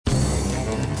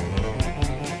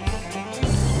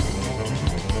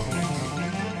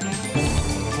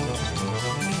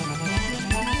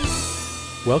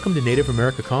Welcome to Native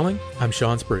America Calling. I'm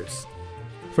Sean Spruce.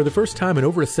 For the first time in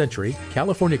over a century,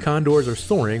 California condors are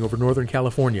soaring over Northern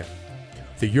California.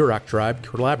 The Yurok tribe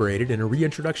collaborated in a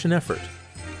reintroduction effort.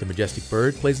 The majestic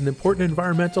bird plays an important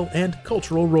environmental and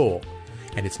cultural role,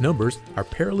 and its numbers are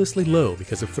perilously low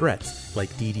because of threats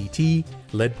like DDT,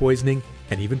 lead poisoning,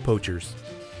 and even poachers.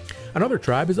 Another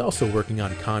tribe is also working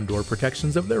on condor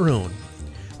protections of their own.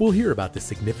 We'll hear about the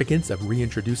significance of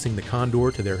reintroducing the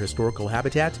condor to their historical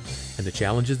habitat and the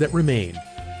challenges that remain.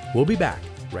 We'll be back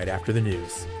right after the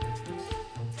news.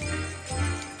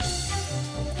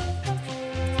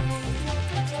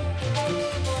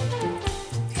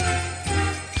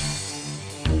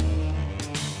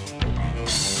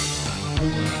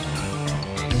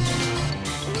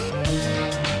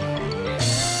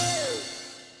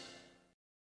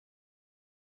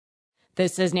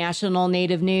 This is National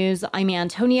Native News. I'm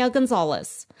Antonia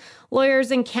Gonzalez. Lawyers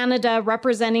in Canada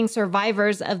representing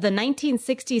survivors of the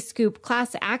 1960 Scoop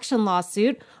class action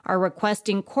lawsuit are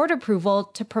requesting court approval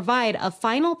to provide a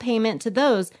final payment to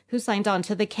those who signed on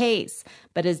to the case.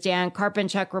 But as Dan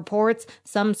Karpenchuk reports,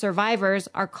 some survivors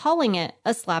are calling it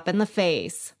a slap in the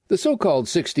face. The so-called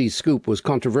 60s scoop was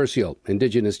controversial.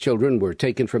 Indigenous children were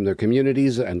taken from their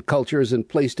communities and cultures and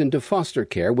placed into foster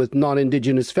care with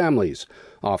non-Indigenous families,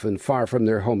 often far from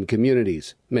their home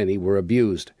communities. Many were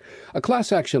abused. A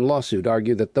class action lawsuit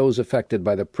argued that those affected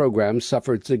by the program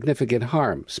suffered significant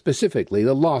harm, specifically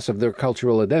the loss of their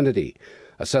cultural identity.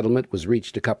 A settlement was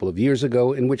reached a couple of years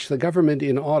ago in which the government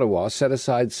in Ottawa set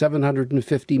aside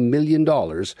 $750 million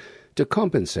to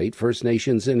compensate First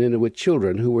Nations and Inuit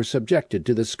children who were subjected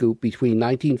to the scoop between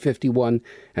 1951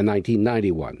 and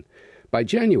 1991. By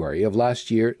January of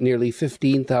last year, nearly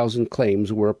 15,000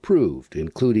 claims were approved,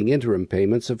 including interim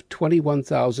payments of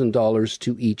 $21,000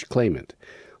 to each claimant.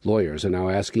 Lawyers are now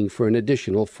asking for an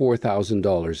additional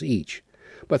 $4,000 each.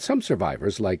 But some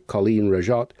survivors, like Colleen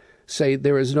Rajot, say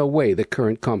there is no way the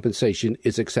current compensation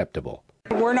is acceptable.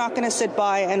 We're not going to sit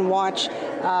by and watch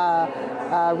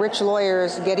rich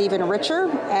lawyers get even richer,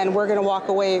 and we're going to walk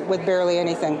away with barely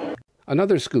anything.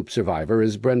 Another scoop survivor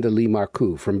is Brenda Lee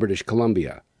Marcoux from British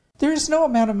Columbia. There is no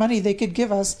amount of money they could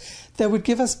give us that would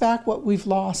give us back what we've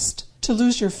lost. To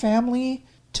lose your family,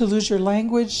 to lose your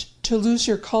language, to lose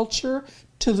your culture,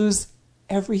 to lose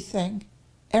everything.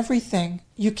 Everything.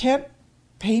 You can't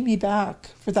pay me back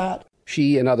for that.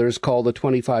 She and others call the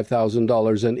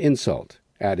 $25,000 an insult,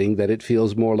 adding that it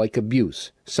feels more like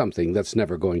abuse, something that's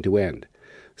never going to end.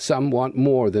 Some want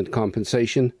more than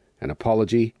compensation, an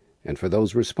apology, and for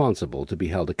those responsible to be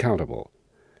held accountable.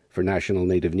 For National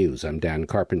Native News, I'm Dan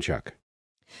Karpenchuk.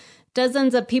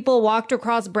 Dozens of people walked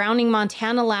across Browning,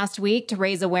 Montana last week to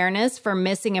raise awareness for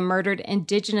missing and murdered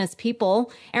Indigenous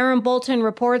people. Aaron Bolton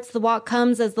reports the walk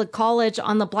comes as the college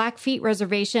on the Blackfeet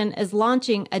Reservation is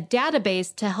launching a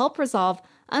database to help resolve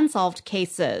unsolved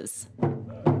cases.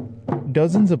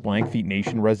 Dozens of Blackfeet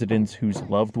Nation residents whose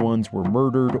loved ones were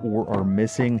murdered or are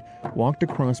missing walked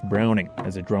across Browning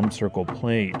as a drum circle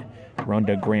played.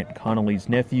 Rhonda Grant Connolly's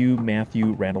nephew,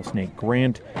 Matthew Rattlesnake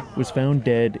Grant, was found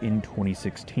dead in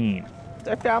 2016.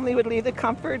 Their family would leave the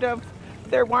comfort of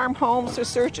their warm homes to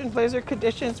search in blizzard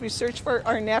conditions. We searched for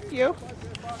our nephew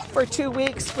for 2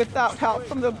 weeks without help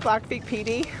from the Blackfeet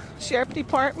PD Sheriff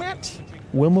Department.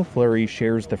 Wilma Fleury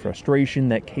shares the frustration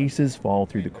that cases fall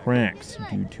through the cracks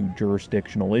due to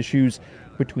jurisdictional issues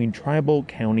between tribal,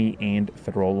 county, and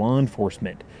federal law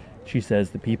enforcement. She says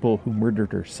the people who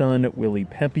murdered her son, Willie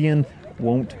Peppian,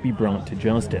 won't be brought to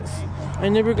justice. I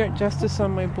never got justice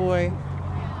on my boy.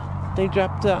 They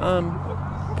dropped the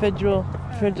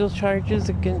federal charges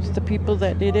against the people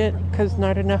that did it because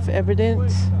not enough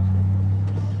evidence.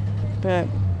 But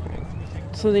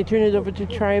so they turned it over to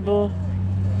tribal.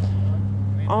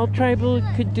 All tribal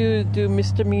could do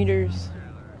misdemeanors.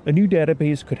 A new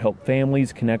database could help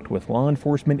families connect with law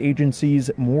enforcement agencies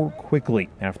more quickly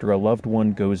after a loved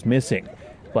one goes missing.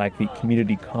 Blackfeet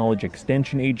Community College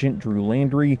Extension agent Drew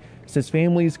Landry says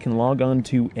families can log on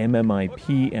to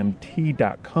mmipmt.com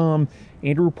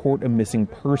and report a missing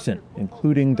person,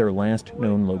 including their last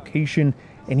known location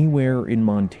anywhere in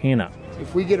Montana.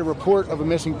 If we get a report of a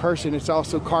missing person, it's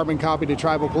also carbon copied to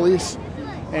tribal police,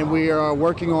 and we are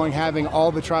working on having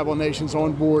all the tribal nations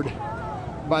on board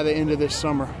by the end of this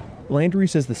summer. Landry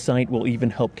says the site will even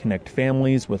help connect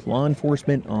families with law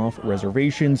enforcement off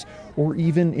reservations or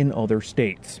even in other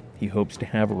states. He hopes to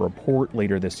have a report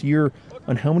later this year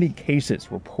on how many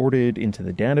cases reported into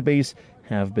the database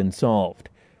have been solved.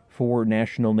 For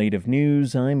National Native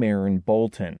News, I'm Aaron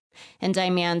Bolton. And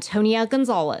I'm Antonia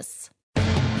Gonzalez.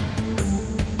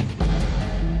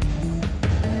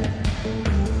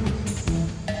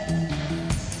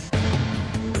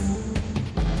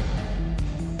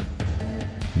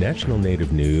 National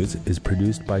Native News is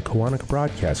produced by Koahnic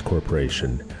Broadcast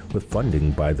Corporation with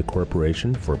funding by the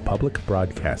Corporation for Public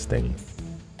Broadcasting.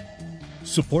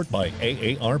 Support by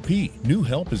AARP. New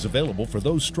help is available for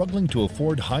those struggling to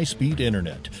afford high-speed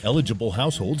internet. Eligible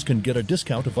households can get a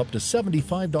discount of up to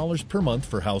 $75 per month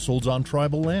for households on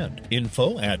tribal land.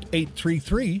 Info at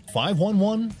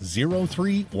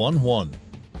 833-511-0311.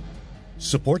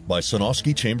 Support by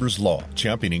Sonosky Chambers Law,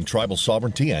 championing tribal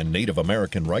sovereignty and Native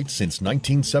American rights since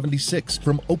 1976.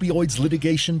 From opioids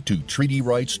litigation to treaty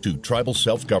rights to tribal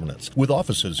self-governance. With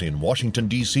offices in Washington,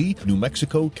 D.C., New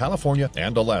Mexico, California,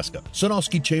 and Alaska.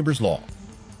 Sonosky Chambers Law.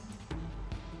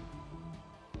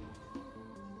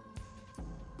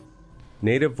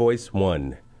 Native Voice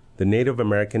One, the Native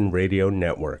American Radio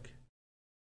Network.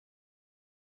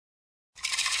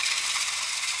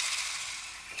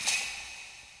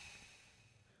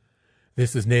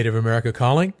 This is Native America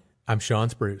Calling. I'm Sean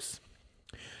Spruce.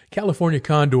 California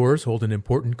condors hold an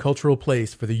important cultural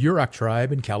place for the Yurok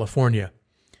tribe in California,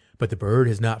 but the bird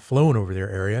has not flown over their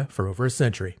area for over a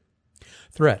century.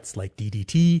 Threats like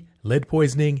DDT, lead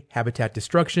poisoning, habitat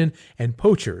destruction, and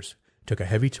poachers took a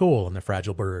heavy toll on the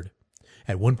fragile bird.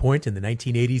 At one point in the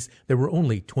 1980s, there were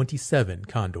only 27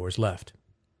 condors left.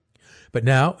 But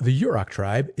now, the Yurok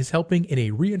tribe is helping in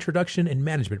a reintroduction and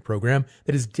management program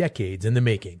that is decades in the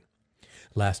making.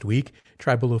 Last week,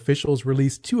 tribal officials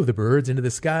released 2 of the birds into the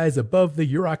skies above the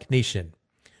Yurok Nation.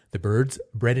 The birds,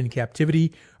 bred in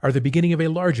captivity, are the beginning of a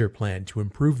larger plan to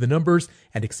improve the numbers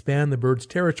and expand the bird's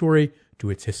territory to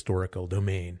its historical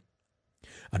domain.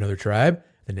 Another tribe,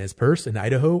 the Nez Perce in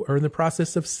Idaho, are in the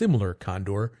process of similar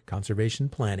condor conservation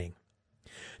planning.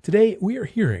 Today, we are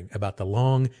hearing about the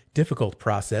long, difficult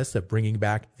process of bringing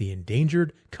back the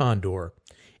endangered condor,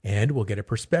 and we'll get a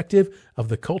perspective of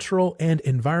the cultural and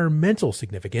environmental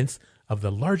significance of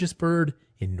the largest bird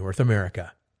in North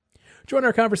America. Join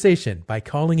our conversation by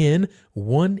calling in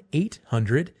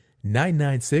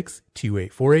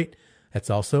 1-800-996-2848. That's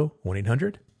also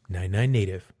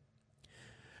 1-800-99-NATIVE.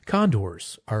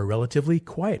 Condors are a relatively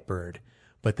quiet bird,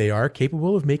 but they are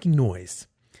capable of making noise.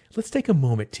 Let's take a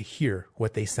moment to hear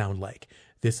what they sound like.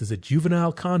 This is a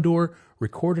juvenile condor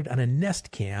recorded on a Nest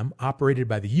Cam operated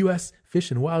by the U.S. Fish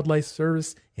and Wildlife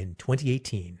Service in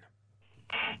 2018.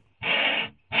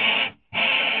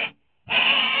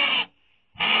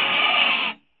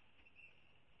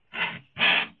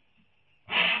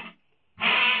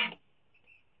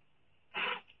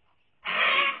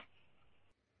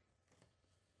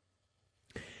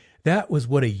 That was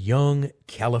what a young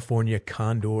California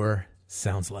condor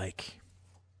sounds like.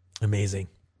 Amazing.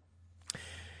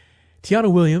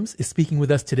 Tiana Williams is speaking with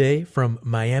us today from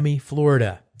Miami,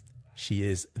 Florida. She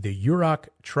is the Yurok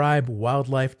Tribe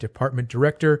Wildlife Department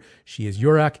Director. She is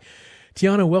Yurok.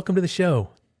 Tiana, welcome to the show.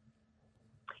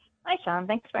 Hi, Sean.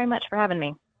 Thanks very much for having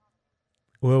me.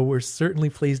 Well, we're certainly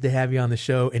pleased to have you on the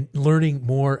show and learning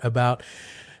more about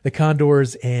the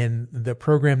condors and the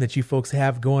program that you folks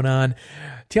have going on.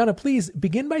 Tiana, please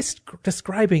begin by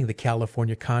describing the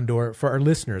California condor for our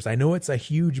listeners. I know it's a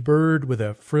huge bird with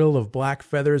a frill of black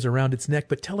feathers around its neck,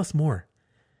 but tell us more.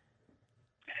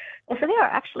 Well, so they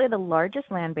are actually the largest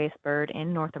land-based bird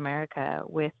in North America,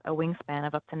 with a wingspan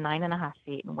of up to 9.5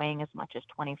 feet and weighing as much as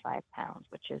 25 pounds,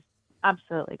 which is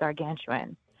absolutely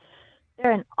gargantuan.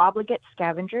 They're an obligate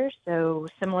scavenger, so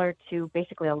similar to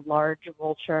basically a large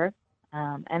vulture.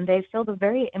 And they fill the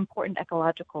very important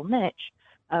ecological niche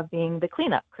of being the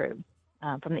cleanup crew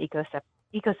from the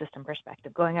ecosystem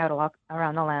perspective, going out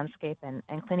around the landscape and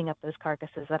cleaning up those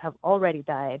carcasses that have already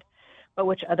died, but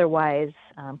which otherwise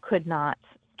could not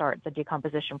start the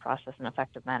decomposition process in an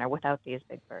effective manner without these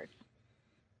big birds.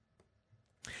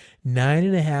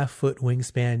 9.5 foot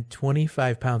wingspan,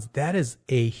 25 pounds. That is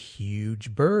a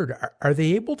huge bird. Are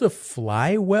they able to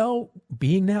fly well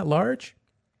being that large?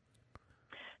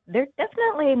 They're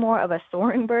definitely more of a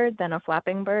soaring bird than a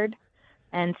flapping bird.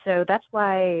 And so that's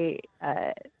why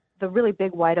the really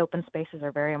big wide open spaces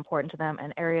are very important to them,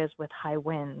 and areas with high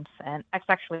winds. And that's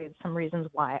actually some reasons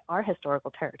why our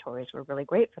historical territories were really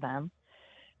great for them,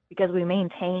 because we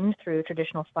maintained through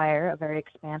traditional fire a very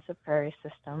expansive prairie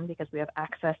system, because we have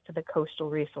access to the coastal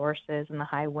resources and the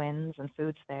high winds and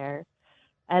foods there,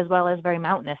 as well as very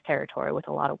mountainous territory with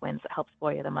a lot of winds that helps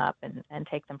buoy them up and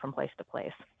take them from place to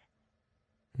place.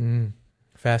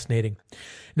 Fascinating.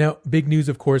 Now, big news,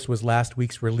 of course, was last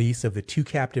week's release of the 2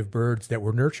 captive birds that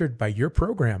were nurtured by your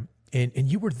program. And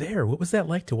you were there. What was that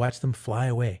like to watch them fly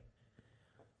away?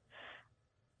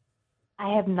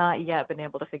 I have not yet been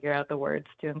able to figure out the words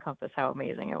to encompass how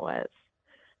amazing it was.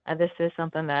 This is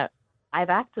something that I've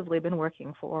actively been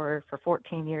working for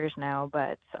 14 years now,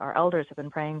 but our elders have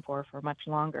been praying for much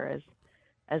longer,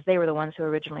 as they were the ones who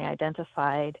originally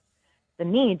identified the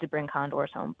need to bring condors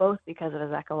home, both because of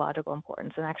his ecological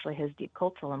importance and actually his deep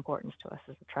cultural importance to us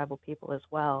as a tribal people as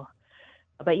well.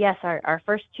 But yes, our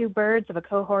first 2 birds of a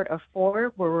cohort of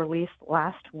 4 were released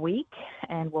last week,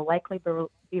 and we'll likely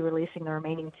be releasing the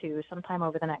remaining 2 sometime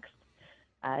over the next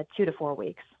 2 to 4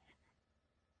 weeks.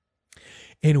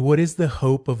 And what is the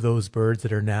hope of those birds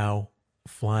that are now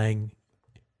flying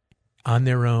on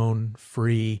their own,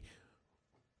 free?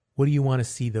 What do you want to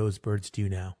see those birds do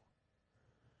now?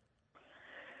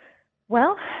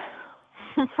 Well,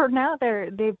 for now,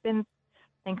 they've been,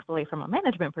 thankfully from a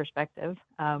management perspective,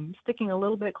 sticking a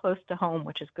little bit close to home,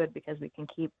 which is good because we can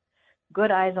keep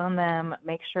good eyes on them,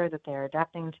 make sure that they're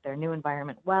adapting to their new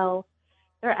environment well.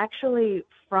 They're actually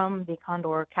from the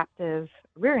condor captive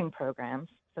rearing programs.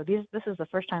 So this is the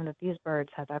first time that these birds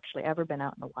have actually ever been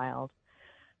out in the wild.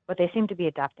 But they seem to be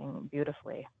adapting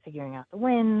beautifully, figuring out the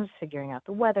winds, figuring out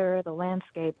the weather, the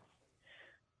landscape.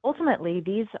 Ultimately,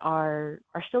 these are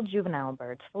still juvenile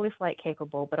birds, fully flight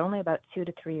capable, but only about 2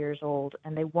 to 3 years old,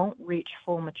 and they won't reach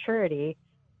full maturity,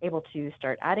 able to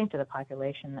start adding to the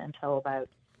population until about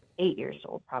 8 years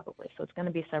old, probably. So it's going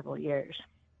to be several years.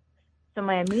 So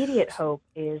my immediate hope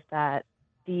is that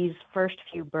these first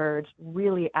few birds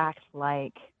really act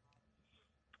like,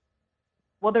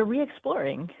 well, they're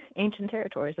re-exploring ancient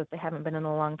territories that they haven't been in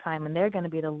a long time, and they're going to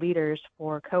be the leaders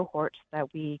for cohorts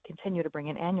that we continue to bring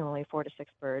in annually, 4 to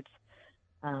 6 birds,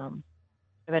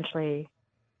 eventually,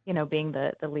 being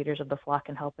the leaders of the flock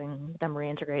and helping them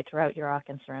reintegrate throughout Yurok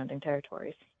and surrounding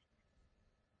territories.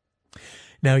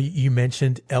 Now, you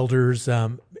mentioned elders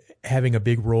having a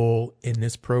big role in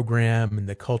this program and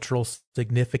the cultural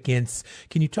significance.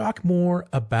 Can you talk more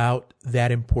about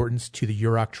that importance to the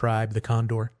Yurok tribe, the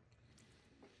Condor?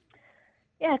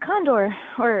 Yeah, Condor,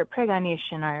 or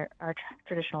Preganish in our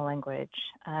traditional language,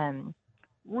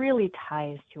 really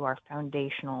ties to our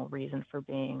foundational reason for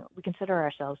being. We consider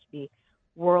ourselves to be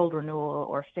world renewal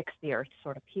or fix the earth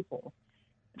sort of people.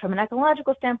 From an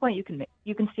ecological standpoint,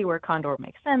 you can see where Condor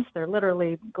makes sense. They're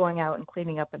literally going out and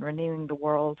cleaning up and renewing the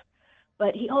world.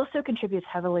 But he also contributes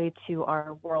heavily to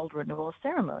our world renewal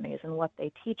ceremonies and what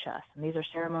they teach us. And these are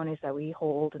ceremonies that we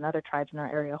hold and other tribes in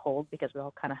our area hold because we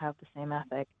all kind of have the same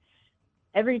ethic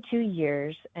every 2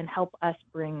 years and help us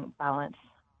bring balance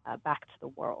back to the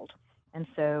world. And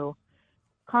so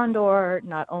Condor,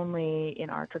 not only in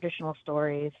our traditional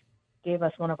stories, gave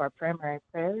us one of our primary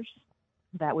prayers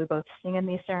that we both sing in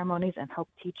these ceremonies and help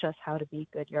teach us how to be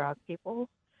good Yurok people,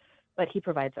 but he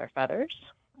provides our feathers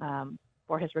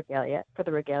for his regalia, for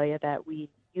the regalia that we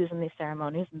use in these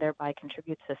ceremonies, and thereby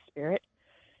contributes his spirit.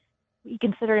 We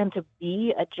consider him to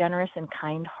be a generous and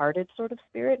kind-hearted sort of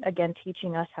spirit, again,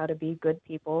 teaching us how to be good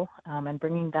people and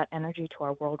bringing that energy to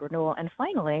our world renewal. And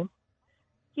finally,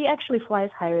 he actually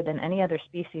flies higher than any other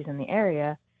species in the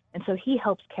area, and so he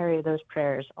helps carry those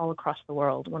prayers all across the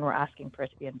world when we're asking for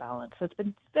it to be in balance. So it's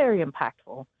been very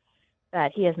impactful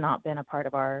that he has not been a part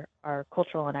of our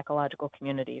cultural and ecological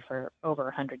community for over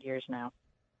 100 years now.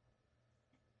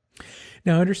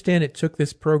 Now, I understand it took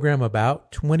this program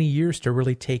about 20 years to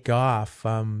really take off.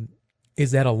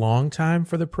 Is that a long time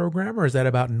for the program, or is that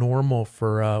about normal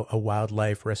for a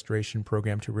wildlife restoration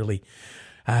program to really,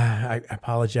 I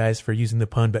apologize for using the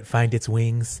pun, but find its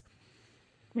wings?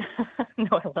 No,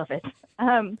 I love it.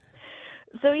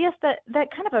 So yes, that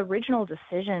kind of original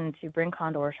decision to bring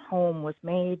condors home was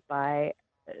made by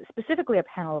specifically a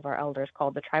panel of our elders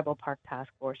called the Tribal Park Task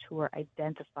Force, who were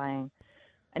identifying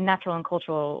natural and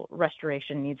cultural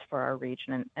restoration needs for our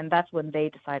region. And that's when they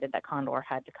decided that condor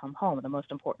had to come home, the most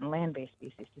important land-based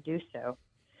species to do so.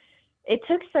 It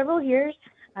took several years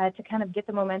to kind of get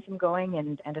the momentum going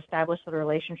and establish the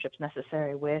relationships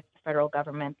necessary with the federal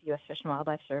government, the U.S. Fish and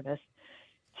Wildlife Service,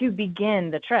 to begin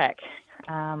the trek,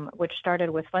 which started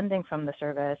with funding from the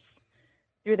service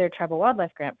through their Tribal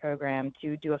Wildlife Grant Program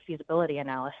to do a feasibility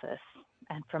analysis.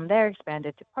 And from there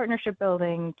expanded to partnership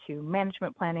building, to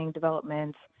management planning,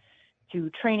 development, to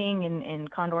training in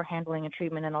condor handling and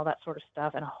treatment and all that sort of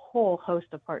stuff, and a whole host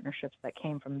of partnerships that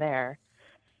came from there.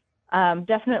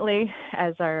 Definitely,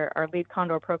 as our lead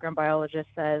condor program biologist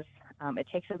says, it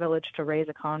takes a village to raise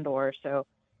a condor. So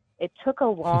it took a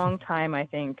long time, I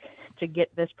think, to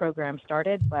get this program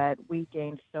started, but we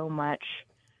gained so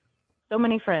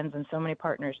many friends and so many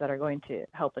partners that are going to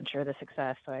help ensure the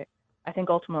success. So I think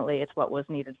ultimately it's what was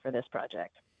needed for this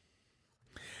project.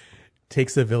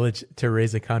 Takes a village to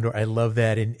raise a condor. I love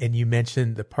that. And you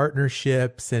mentioned the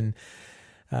partnerships and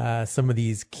some of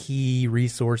these key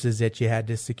resources that you had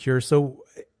to secure. So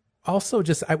also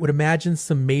just, I would imagine,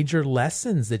 some major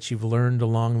lessons that you've learned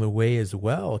along the way as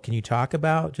well. Can you talk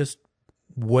about just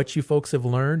what you folks have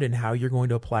learned and how you're going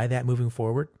to apply that moving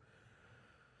forward?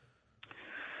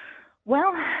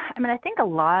 Well, I mean, I think a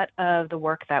lot of the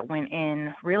work that went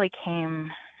in really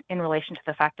came in relation to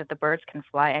the fact that the birds can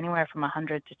fly anywhere from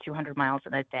 100 to 200 miles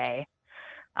in a day,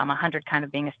 100 kind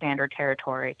of being a standard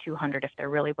territory, 200 if they're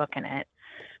really booking it.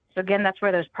 So again, that's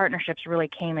where those partnerships really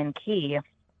came in key.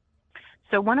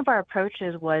 So one of our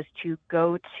approaches was to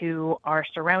go to our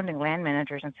surrounding land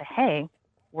managers and say, hey,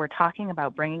 we're talking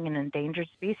about bringing an endangered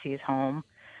species home.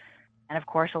 And of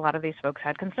course, a lot of these folks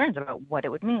had concerns about what it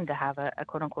would mean to have a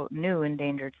quote unquote new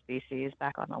endangered species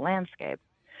back on the landscape.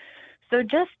 So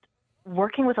just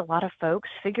working with a lot of folks,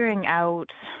 figuring out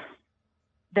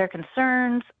their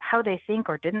concerns, how they think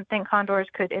or didn't think condors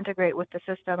could integrate with the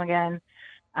system again,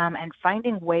 and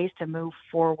finding ways to move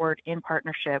forward in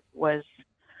partnership was,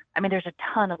 I mean, there's a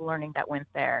ton of learning that went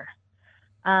there.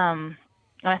 And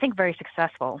I think very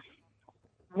successful.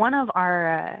 One of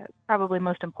our probably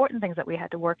most important things that we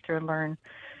had to work through and learn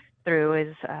through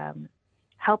is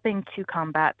helping to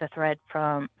combat the threat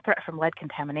from lead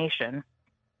contamination,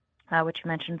 which you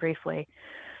mentioned briefly.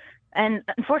 And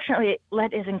unfortunately,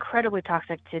 lead is incredibly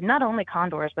toxic to not only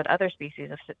condors, but other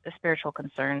species of spiritual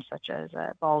concerns, such as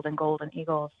bald and golden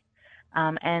eagles.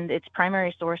 And its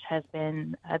primary source has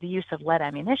been the use of lead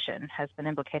ammunition has been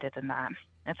implicated in that.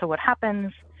 And so what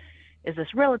happens is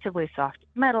this relatively soft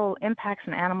metal impacts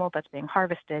an animal that's being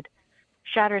harvested,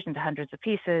 shatters into hundreds of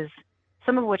pieces,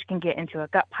 some of which can get into a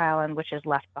gut pile and which is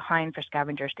left behind for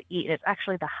scavengers to eat. It's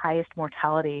actually the highest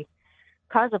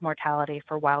cause of mortality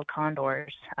for wild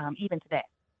condors, even today.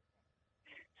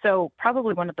 So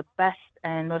probably one of the best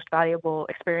and most valuable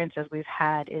experiences we've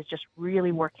had is just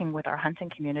really working with our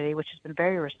hunting community, which has been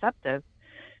very receptive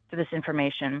to this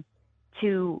information,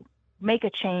 to make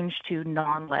a change to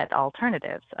non-lead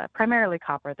alternatives, primarily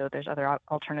copper, though there's other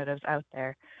alternatives out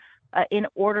there, in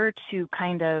order to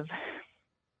kind of,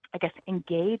 I guess,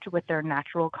 engage with their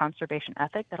natural conservation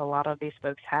ethic that a lot of these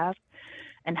folks have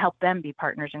and help them be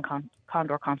partners in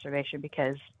condor conservation,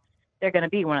 because they're going to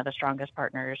be one of the strongest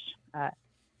partners to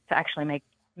actually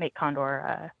make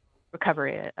condor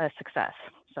recovery a success.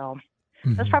 So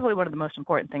that's probably one of the most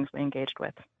important things we engaged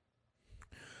with.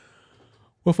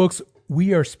 Well, folks,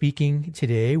 we are speaking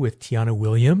today with Tiana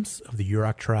Williams of the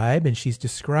Yurok tribe, and she's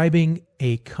describing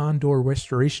a condor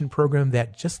restoration program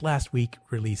that just last week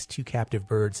released 2 captive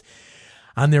birds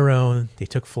on their own. They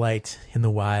took flight in the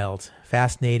wild.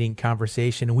 Fascinating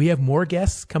conversation. We have more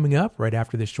guests coming up right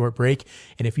after this short break.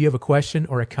 And if you have a question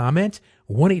or a comment,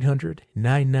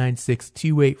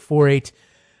 1-800-996-2848.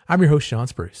 I'm your host, Sean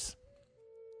Spruce.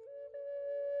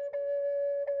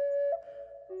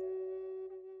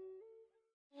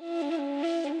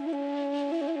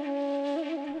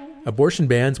 Abortion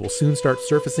bans will soon start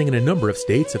surfacing in a number of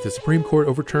states if the Supreme Court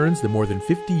overturns the more than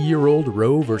 50-year-old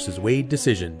Roe v. Wade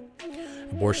decision.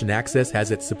 Abortion access has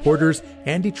its supporters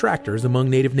and detractors among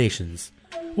Native nations.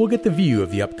 We'll get the view of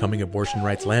the upcoming abortion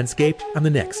rights landscape on the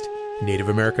next Native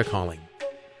America Calling.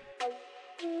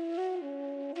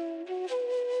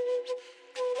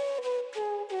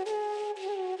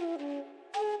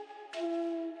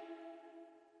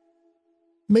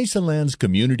 Mesa Lands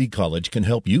Community College can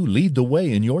help you lead the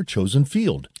way in your chosen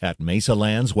field. At Mesa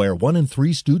Lands, where 1 in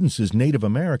 3 students is Native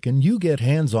American, you get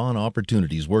hands-on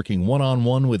opportunities working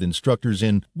one-on-one with instructors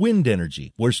in wind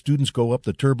energy, where students go up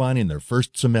the turbine in their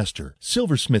first semester,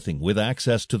 silversmithing with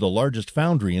access to the largest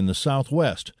foundry in the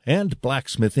Southwest, and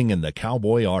blacksmithing and the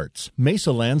cowboy arts.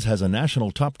 Mesa Lands has a national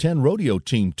top 10 rodeo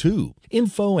team, too.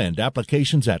 Info and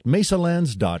applications at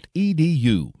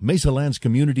mesalands.edu. Mesa Lands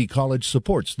Community College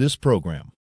supports this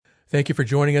program. Thank you for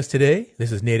joining us today.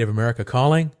 This is Native America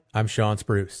Calling. I'm Sean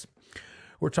Spruce.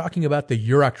 We're talking about the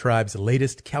Yurok tribe's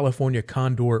latest California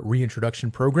condor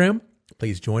reintroduction program.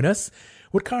 Please join us.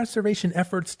 What conservation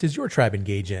efforts does your tribe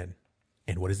engage in?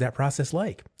 And what is that process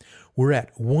like? We're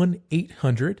at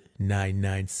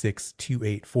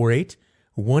 1-800-996-2848.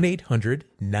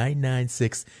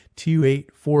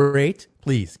 1-800-996-2848.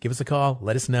 Please give us a call.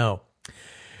 Let us know.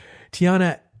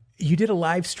 Tiana, you did a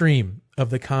live stream of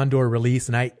the condor release,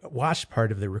 and I watched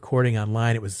part of the recording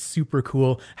online. It was super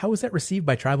cool. How was that received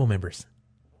by tribal members?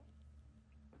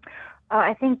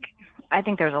 I think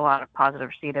there's a lot of positive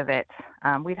receipt of it.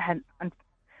 We'd had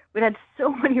so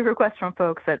many requests from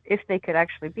folks that if they could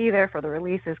actually be there for the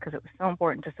releases, because it was so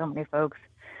important to so many folks.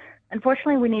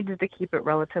 Unfortunately, we needed to keep it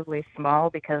relatively small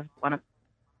because one of the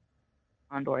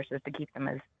condors is to keep them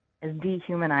as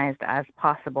dehumanized as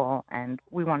possible, and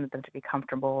we wanted them to be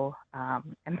comfortable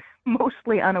and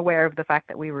mostly unaware of the fact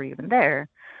that we were even there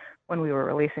when we were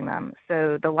releasing them.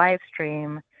 So the live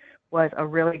stream was a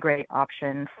really great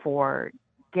option for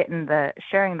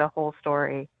sharing the whole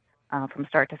story from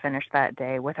start to finish that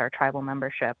day with our tribal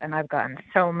membership. And I've gotten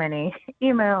so many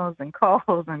emails and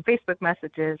calls and Facebook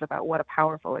messages about what a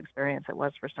powerful experience it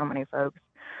was for so many folks.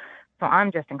 So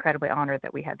I'm just incredibly honored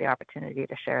that we had the opportunity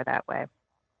to share that way.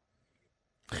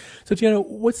 So, Gianna,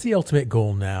 what's the ultimate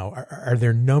goal now? Are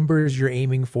there numbers you're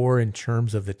aiming for in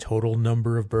terms of the total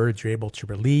number of birds you're able to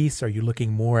release? Are you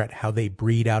looking more at how they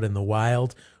breed out in the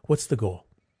wild? What's the goal?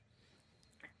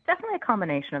 Definitely a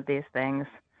combination of these things.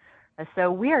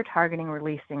 So we are targeting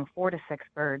releasing 4 to 6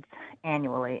 birds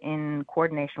annually in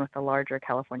coordination with the larger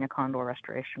California Condor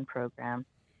Restoration Program.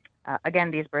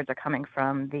 Again, these birds are coming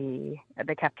from the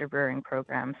captive rearing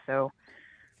program. So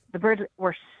the birds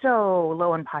were so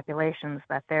low in populations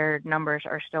that their numbers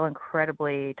are still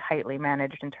incredibly tightly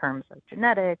managed in terms of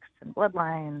genetics and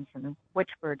bloodlines and which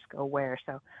birds go where.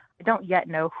 So I don't yet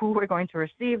know who we're going to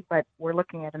receive, but we're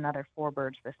looking at another 4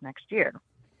 birds this next year.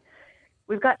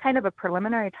 We've got kind of a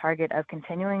preliminary target of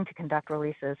continuing to conduct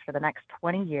releases for the next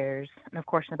 20 years. And of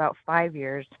course, in about 5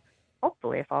 years,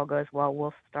 hopefully, if all goes well,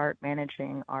 we'll start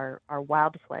managing our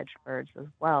wild-fledged birds as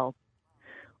well.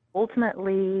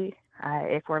 Ultimately,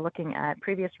 if we're looking at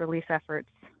previous release efforts,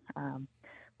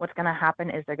 what's going to happen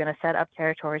is they're going to set up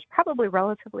territories probably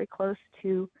relatively close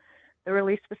to the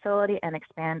release facility and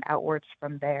expand outwards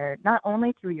from there, not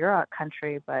only through Yurok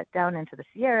country, but down into the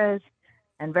Sierras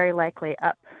and very likely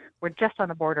up. We're just on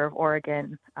the border of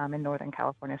Oregon in Northern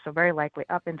California, so very likely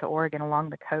up into Oregon along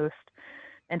the coast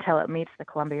until it meets the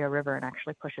Columbia River and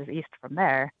actually pushes east from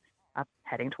there, up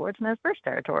heading towards Nez Perce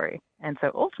territory. And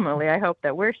so ultimately, I hope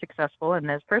that we're successful and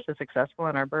Nez Perce is successful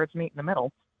and our birds meet in the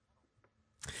middle.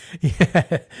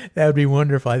 Yeah, that would be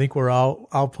wonderful. I think we're all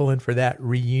pulling for that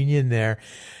reunion there.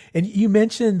 And you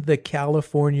mentioned the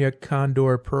California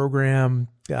Condor Program,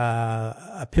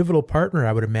 a pivotal partner,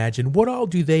 I would imagine. What all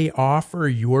do they offer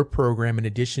your program in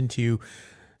addition to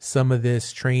some of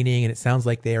this training? And it sounds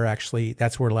like they are actually,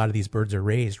 that's where a lot of these birds are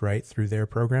raised, right, through their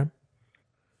program?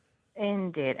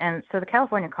 Indeed. And so the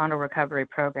California Condor Recovery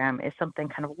Program is something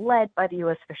kind of led by the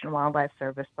U.S. Fish and Wildlife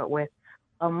Service, but with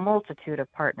a multitude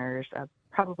of partners,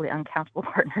 probably uncountable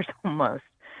partners almost.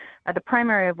 The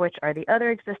primary of which are the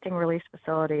other existing release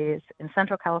facilities in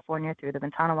Central California through the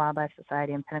Ventana Wildlife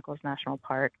Society and Pinnacles National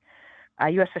Park.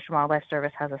 U.S. Fish and Wildlife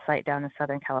Service has a site down in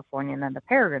Southern California, and then the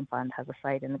Peregrine Fund has a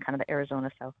site in kind of the Arizona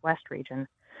Southwest region.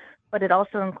 But it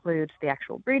also includes the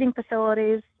actual breeding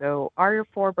facilities. So our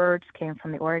 4 birds came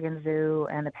from the Oregon Zoo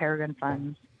and the Peregrine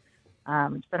Fund's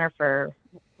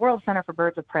World Center for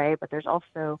Birds of Prey, but there's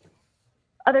also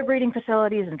other breeding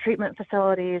facilities and treatment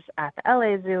facilities at the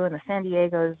LA Zoo and the San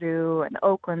Diego Zoo and the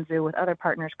Oakland Zoo with other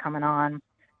partners coming on.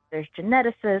 There's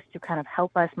geneticists who kind of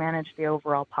help us manage the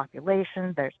overall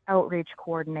population. There's outreach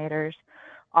coordinators,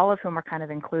 all of whom are kind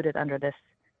of included under this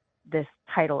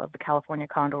title of the California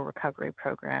Condor Recovery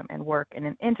Program and work in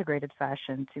an integrated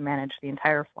fashion to manage the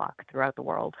entire flock throughout the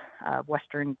world,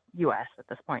 Western U.S. at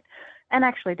this point, and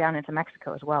actually down into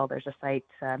Mexico as well. There's a site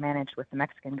managed with the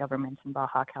Mexican government in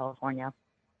Baja California.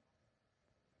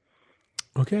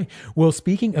 Okay. Well,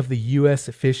 speaking of the U.S.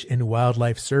 Fish and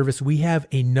Wildlife Service, we have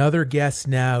another guest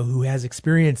now who has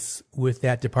experience with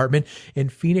that department. In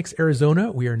Phoenix, Arizona,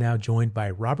 we are now joined by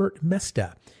Robert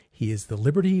Mesta. He is the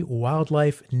Liberty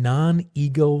Wildlife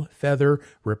Non-Eagle Feather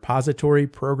Repository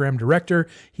Program Director.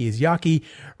 He is Yaqui.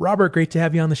 Robert, great to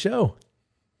have you on the show.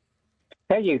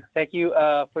 Thank you. Thank you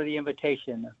for the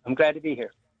invitation. I'm glad to be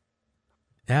here.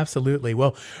 Absolutely.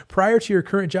 Well, prior to your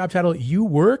current job title, you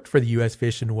worked for the U.S.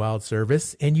 Fish and Wild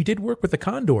Service, and you did work with the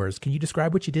condors. Can you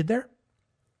describe what you did there?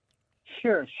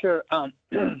 Sure.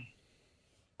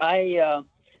 I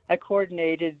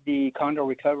coordinated the Condor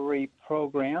Recovery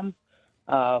Program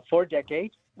for a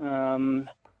decade, the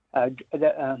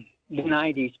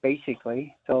 90s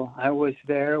basically. So I was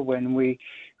there when we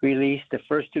released the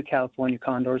first 2 California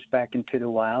condors back into the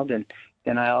wild, and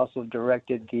then I also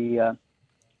directed the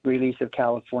release of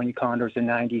California condors in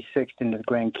 96 into the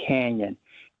Grand Canyon.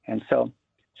 And so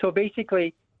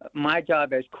basically my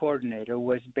job as coordinator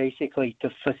was basically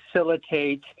to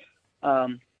facilitate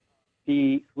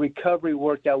the recovery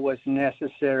work that was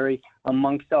necessary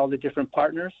amongst all the different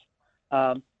partners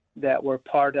that were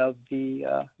part of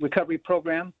the recovery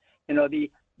program. You know,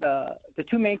 the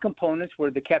 2 main components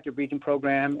were the captive breeding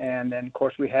program, and then of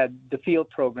course we had the field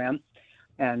program.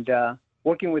 And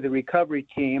working with the recovery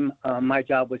team, my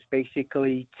job was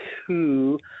basically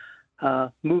to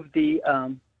move the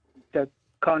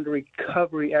condor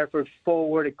recovery effort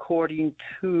forward according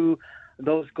to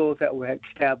those goals that were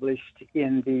established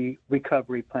in the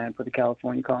recovery plan for the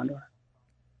California condor.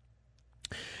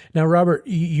 Now, Robert,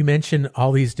 you mentioned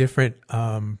all these different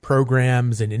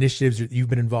programs and initiatives that you've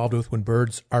been involved with when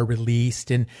birds are released.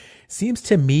 And it seems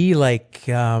to me like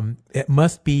it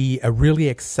must be a really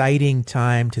exciting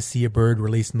time to see a bird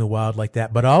released in the wild like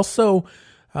that, but also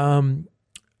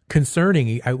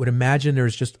concerning. I would imagine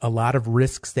there's just a lot of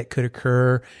risks that could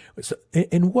occur. So,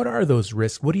 and what are those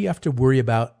risks? What do you have to worry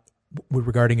about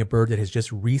regarding a bird that has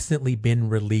just recently been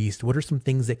released? What are some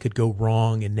things that could go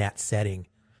wrong in that setting?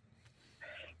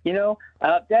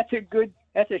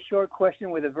 That's a short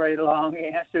question with a very long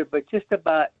answer, but just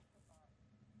about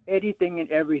anything and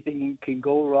everything can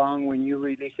go wrong when you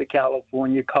release a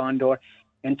California condor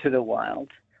into the wild.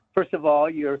 First of all,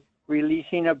 you're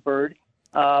releasing a bird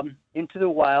into the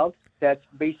wild that's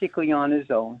basically on his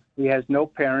own. He has no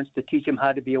parents to teach him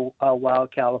how to be a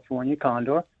wild California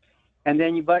condor. And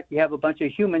then you have a bunch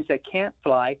of humans that can't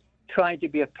fly trying to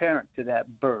be a parent to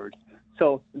that bird.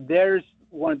 So there's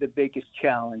one of the biggest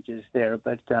challenges there.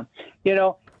 But there's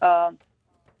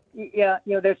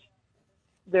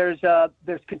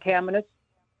contaminants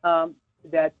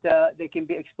that they can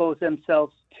be exposed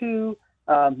themselves to.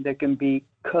 There can be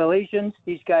collisions.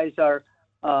 These guys are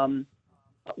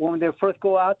when they first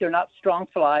go out, they're not strong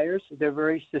flyers. They're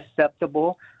very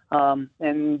susceptible,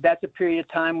 and that's a period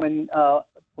of time when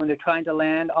they're trying to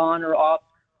land on or off,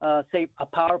 say, a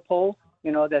power pole.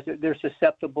 That they're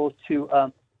susceptible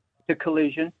to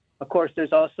collision. Of course,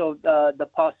 there's also the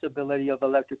possibility of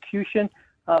electrocution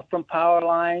from power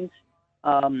lines.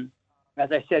 As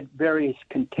I said, various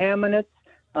contaminants.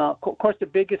 Of course, the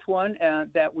biggest one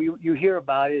that you hear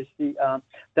about is the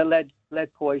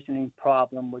lead poisoning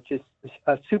problem, which is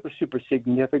super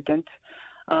significant.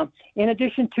 In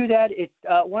addition to that, it's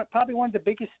probably one of the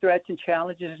biggest threats and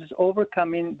challenges is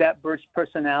overcoming that bird's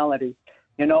personality.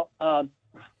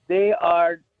 They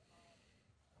are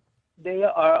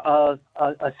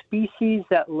a species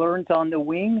that learns on the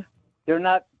wing. They're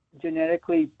not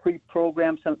genetically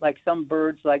pre-programmed like some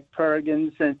birds, like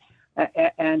peregrines and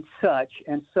such.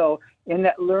 And so in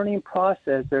that learning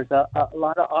process, there's a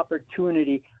lot of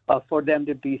opportunity for them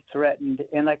to be threatened.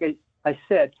 And like I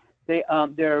said,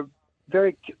 they're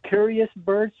very curious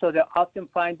birds, so they often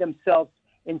find themselves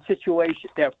in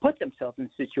situations, put themselves in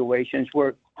situations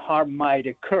where harm might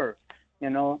occur.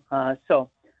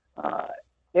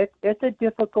 It's a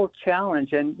difficult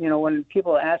challenge. And, when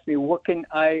people ask me, what can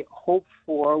I hope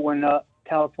for when a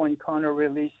California condor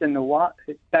released in the wild,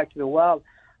 back to the wild,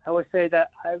 I would say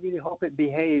that I really hope it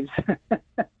behaves.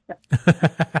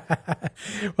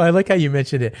 Well, I like how you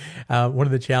mentioned it. One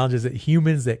of the challenges that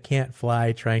humans that can't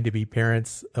fly trying to be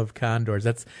parents of condors.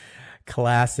 That's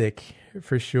classic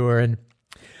for sure. And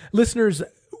listeners,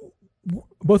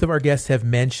 both of our guests have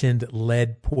mentioned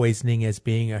lead poisoning as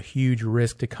being a huge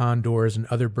risk to condors and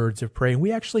other birds of prey. And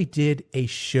we actually did a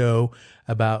show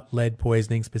about lead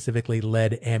poisoning, specifically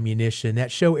lead ammunition.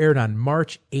 That show aired on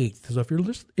March 8th. So if you're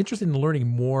interested in learning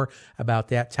more about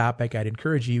that topic, I'd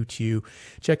encourage you to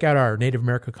check out our Native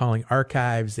America Calling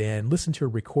archives and listen to a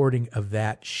recording of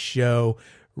that show.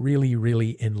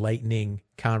 Really enlightening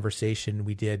conversation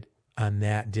we did on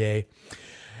that day.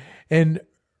 And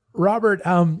Robert,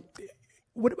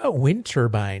 what about wind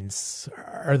turbines?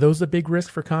 Are those a big risk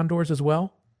for condors as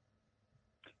well?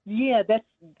 Yeah, that's,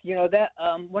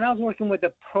 when I was working with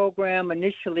the program,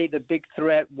 initially the big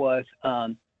threat was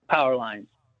power lines,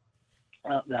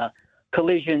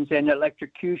 collisions and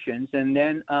electrocutions. And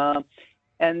then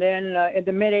in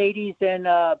the mid 80s, then,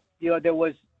 there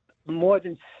was more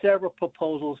than several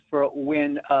proposals for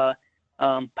wind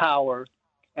power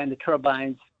and the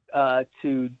turbines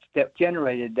that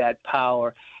generated that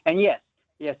power. And yes,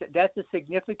 that's a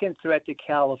significant threat to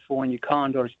California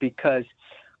condors because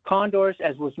condors,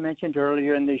 as was mentioned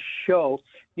earlier in this show,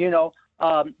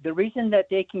 the reason that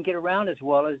they can get around as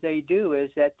well as they do is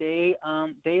that they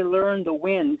learn the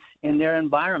winds in their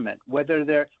environment, whether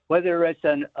it's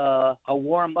a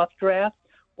warm updraft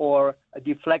or a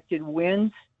deflected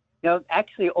winds.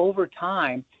 Actually over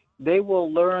time, they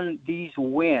will learn these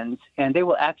winds and they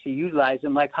will actually utilize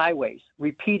them like highways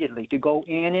repeatedly to go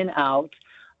in and out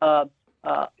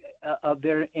of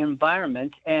their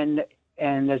environment. And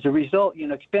as a result,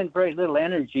 expend very little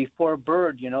energy for a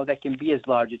bird, that can be as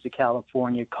large as the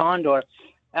California condor.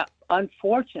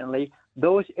 Unfortunately,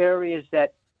 those areas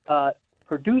that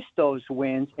produce those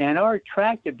winds and are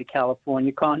attractive to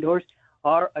California condors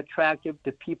are attractive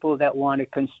to people that want to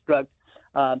construct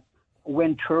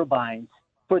wind turbines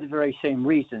for the very same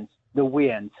reasons, the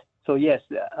winds. So yes,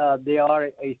 they are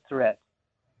a threat.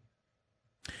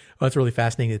 Well, it's really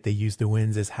fascinating that they use the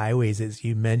winds as highways, as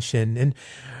you mentioned. And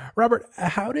Robert,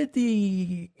 how did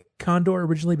the condor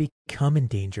originally become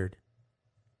endangered?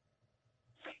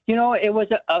 It was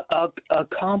a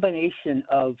combination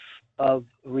of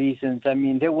reasons. I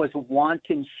mean, there was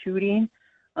wanton shooting.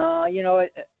 For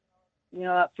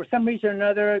some reason or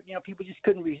another, people just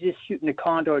couldn't resist shooting the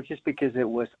condor just because it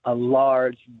was a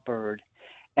large bird.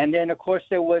 And then, of course,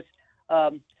 there was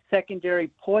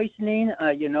secondary poisoning.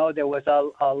 There was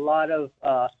a lot of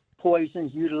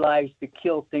poisons utilized to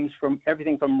kill things from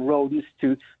everything from rodents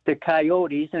to the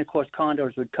coyotes. And, of course,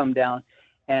 condors would come down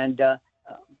and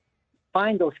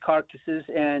find those carcasses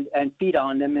and feed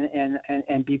on them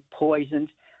and be poisoned.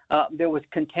 There was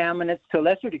contaminants, to a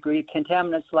lesser degree,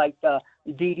 contaminants like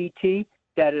DDT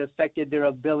that affected their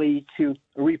ability to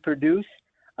reproduce.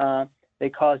 They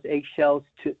caused eggshells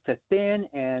to thin,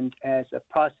 and as a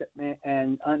process,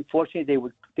 and unfortunately,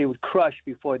 they would crush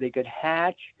before they could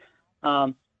hatch.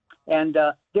 And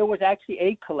there was actually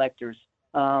egg collectors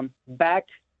back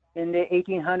in the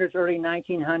 1800s, early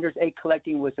 1900s. Egg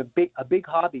collecting was a big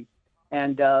hobby.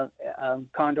 And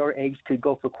condor eggs could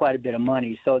go for quite a bit of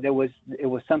money. So it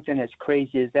was something as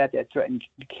crazy as that threatened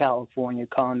California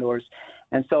condors.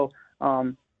 And so,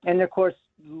 and of course,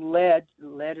 lead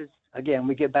is, again,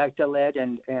 we get back to lead,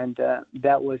 and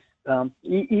that was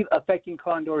affecting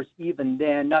condors even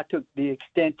then, not to the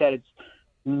extent that it's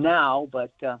now,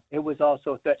 but it was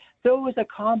also a threat. So it was a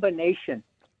combination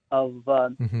of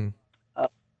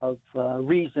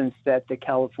reasons that the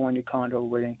California condor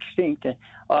went extinct.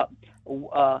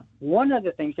 One of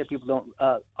the things that people don't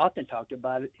often talk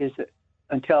about is that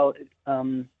until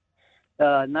the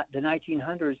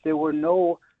 1900s, there were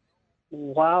no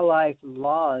wildlife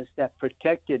laws that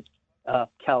protected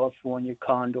California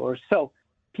condors, so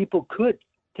people could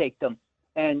take them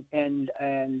and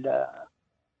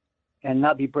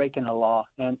not be breaking the law,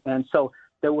 and so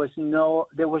there was no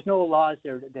laws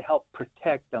there to help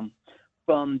protect them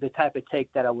from the type of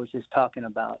take that I was just talking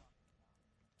about.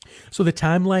 So the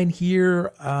timeline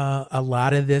here, a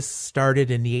lot of this started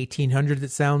in the 1800s,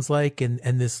 it sounds like, and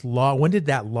this law, when did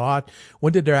the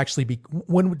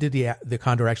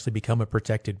condor actually become a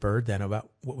protected bird then? About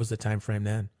what was the time frame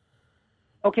then?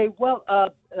 Okay, well,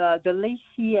 the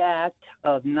Lacey Act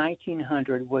of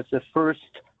 1900 was the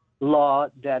first law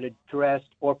that addressed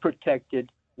or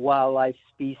protected wildlife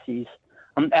species.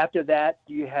 After that,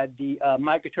 you had the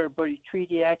Migratory Bird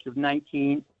Treaty Act of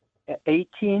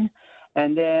 1918.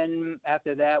 And then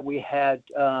after that, we had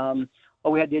the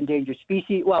Endangered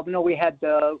Species. Well, no, we had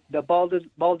the Bald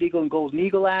Eagle and Golden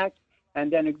Eagle Act, and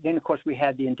then of course we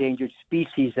had the Endangered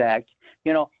Species Act.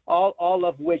 All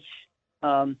of which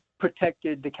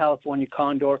protected the California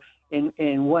condor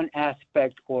in one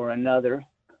aspect or another.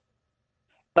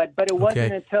 But it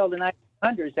wasn't until the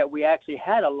 1900s that we actually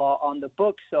had a law on the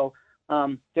books. So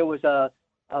there was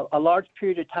a large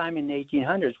period of time in the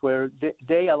 1800s where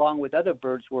they, along with other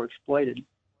birds, were exploited.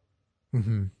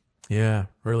 Mm-hmm. Yeah,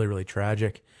 really, really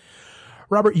tragic.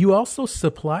 Robert, you also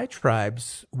supply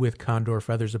tribes with condor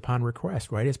feathers upon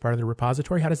request, right, as part of the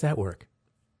repository? How does that work?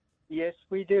 Yes,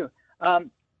 we do.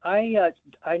 I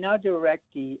now direct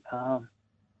the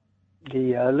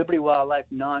Liberty Wildlife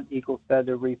Non-Eagle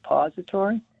Feather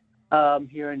Repository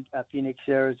here in Phoenix,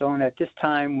 Arizona. At this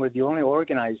time, we're the only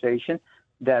organization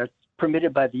that is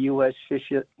permitted by the U.S. Fish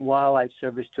and Wildlife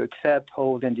Service to accept,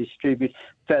 hold, and distribute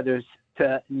feathers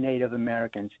to Native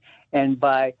Americans. And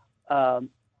by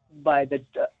the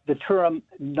term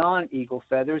non-eagle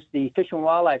feathers, the Fish and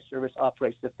Wildlife Service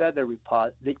operates the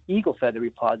Eagle Feather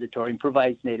Repository and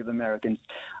provides Native Americans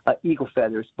eagle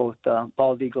feathers, both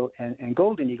bald eagle and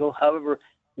golden eagle. However,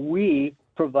 we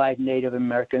provide Native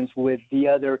Americans with the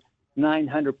other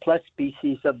 900 plus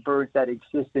species of birds that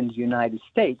exist in the United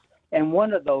States. And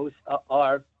one of those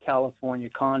are California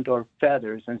condor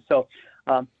feathers. And so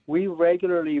we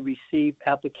regularly receive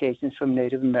applications from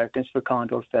Native Americans for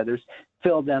condor feathers,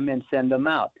 fill them, and send them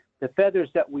out. The feathers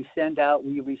that we send out,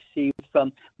 we receive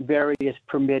from various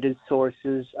permitted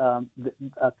sources. The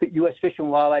U.S. Fish and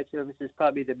Wildlife Service is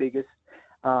probably the biggest.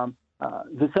 Some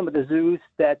of the zoos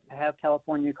that have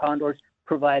California condors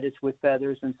provide us with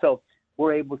feathers. And so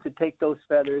we're able to take those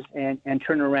feathers and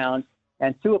turn around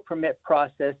and through a permit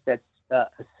process that's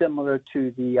similar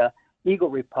to the Eagle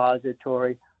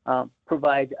Repository,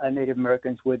 provide Native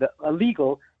Americans with a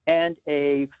legal and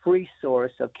a free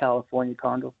source of California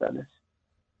condor feathers.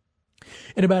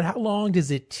 And about how long does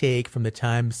it take from the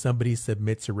time somebody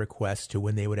submits a request to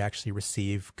when they would actually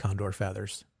receive condor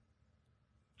feathers?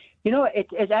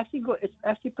 It's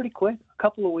actually pretty quick, a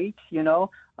couple of weeks,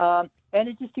 and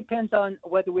it just depends on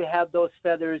whether we have those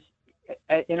feathers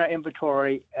in our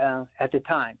inventory at the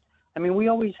time. I mean, we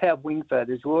always have wing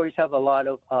feathers. We always have a lot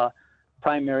of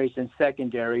primaries and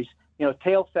secondaries.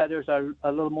 Tail feathers are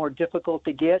a little more difficult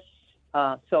to get,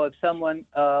 So if someone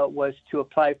was to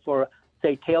apply for,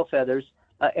 say, tail feathers,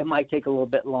 it might take a little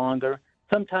bit longer.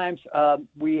 Sometimes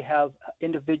we have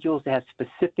individuals that have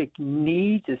specific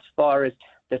needs as far as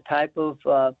the type of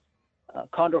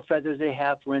condor feathers they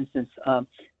have. For instance,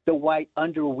 the white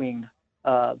underwing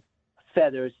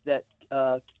feathers that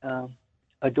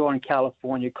adorn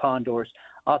California condors.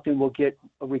 Often we'll get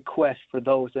a request for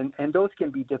those, and those can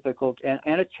be difficult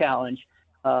and a challenge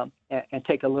and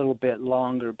take a little bit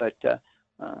longer. But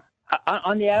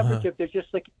on the average, if they're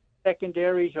just like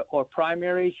secondaries or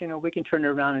primaries, we can turn it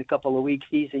around in a couple of weeks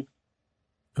easy.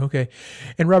 Okay.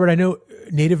 And Robert, I know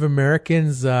Native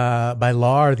Americans by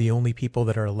law are the only people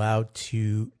that are allowed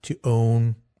to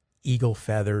own eagle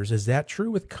feathers. Is that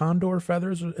true with condor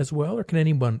feathers as well, or can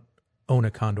anyone own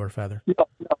a condor feather? No.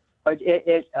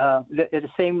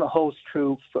 The same holds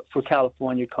true for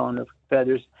California condor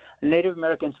feathers. Native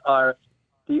Americans are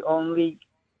the only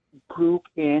group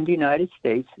in the United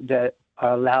States that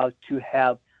are allowed to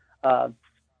have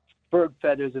bird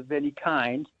feathers of any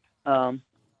kind,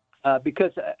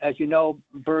 because, as you know,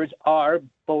 birds are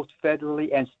both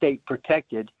federally and state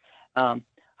protected.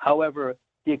 However,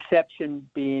 the exception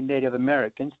being Native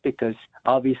Americans, because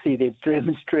obviously they've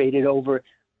demonstrated over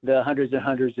the hundreds and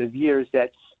hundreds of years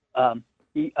that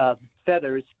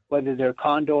feathers, whether they're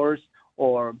condors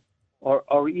or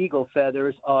eagle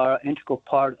feathers, are an integral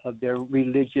part of their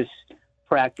religious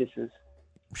practices.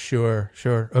 Sure.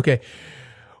 Okay.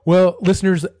 Well,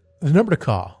 listeners, the number to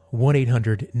call,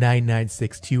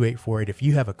 1-800-996-2848. If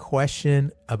you have a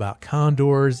question about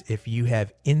condors, if you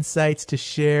have insights to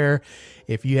share,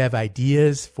 if you have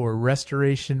ideas for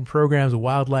restoration programs,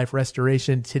 wildlife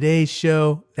restoration, today's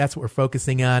show, that's what we're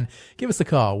focusing on. Give us a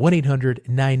call,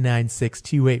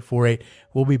 1-800-996-2848.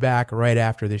 We'll be back right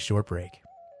after this short break.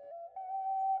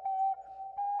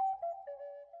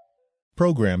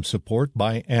 Program support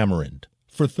by Amerant.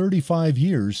 For 35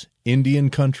 years, Indian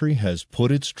Country has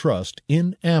put its trust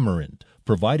in Amerant,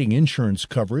 providing insurance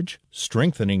coverage,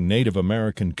 strengthening Native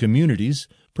American communities,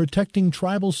 protecting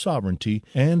tribal sovereignty,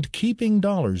 and keeping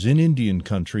dollars in Indian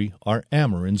Country are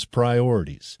Amerant's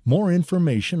priorities. More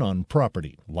information on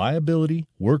property, liability,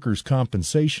 workers'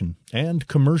 compensation, and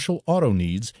commercial auto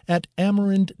needs at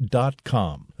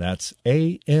Amerant.com. That's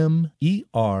AMERIND.com.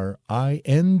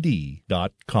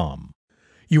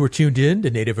 You are tuned in to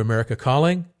Native America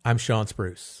Calling. I'm Sean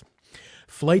Spruce.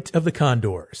 Flight of the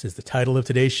Condors is the title of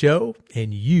today's show,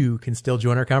 and you can still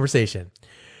join our conversation.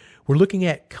 We're looking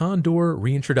at condor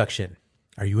reintroduction.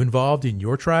 Are you involved in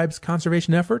your tribe's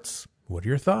conservation efforts? What are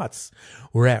your thoughts?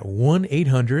 We're at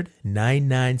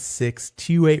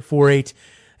 1-800-996-2848.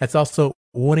 That's also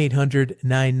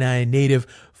 1-800-99-NATIVE.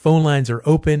 Phone lines are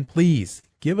open. Please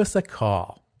give us a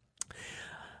call.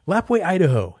 Lapwai,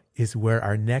 Idaho is where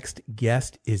our next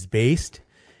guest is based.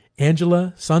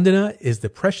 Angela Sondina is the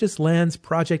Precious Lands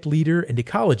Project leader and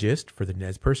ecologist for the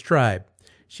Nez Perce tribe.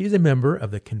 She is a member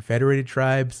of the Confederated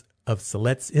Tribes of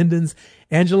Siletz Indians.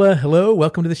 Angela, hello.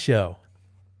 Welcome to the show.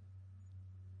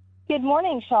 Good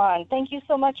morning, Sean. Thank you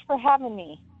so much for having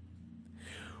me.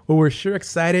 Well, we're sure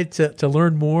excited to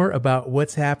learn more about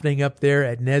what's happening up there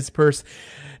at Nez Perce.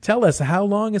 Tell us, how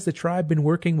long has the tribe been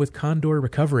working with condor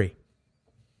recovery?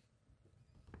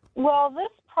 Well, this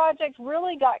project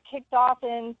really got kicked off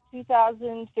in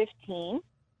 2015.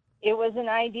 It was an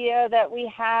idea that we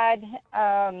had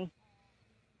that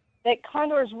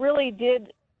condors really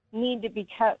did need to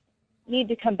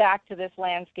come back to this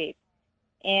landscape.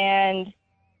 And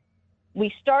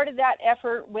we started that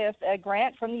effort with a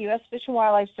grant from the U.S. Fish and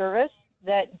Wildlife Service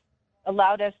that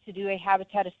allowed us to do a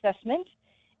habitat assessment.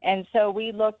 And so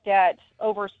we looked at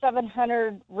over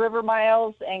 700 river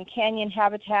miles and canyon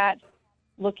habitat,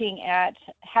 looking at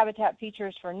habitat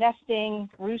features for nesting,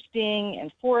 roosting,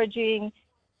 and foraging.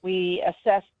 We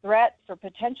assessed threats or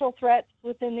potential threats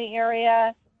within the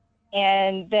area,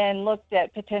 and then looked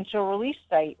at potential release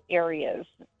site areas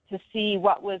to see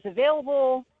what was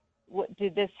available,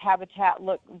 did this habitat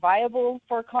look viable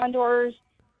for condors,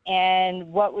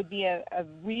 and what would be a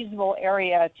reasonable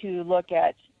area to look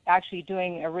at actually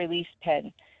doing a release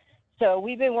pen. So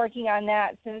we've been working on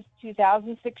that since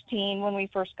 2016 when we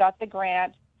first got the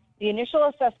grant. The initial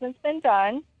assessment's been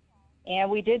done, and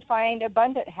we did find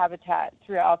abundant habitat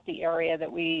throughout the area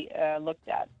that we looked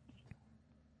at.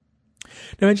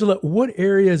 Now, Angela, what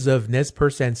areas of Nez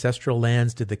Perce ancestral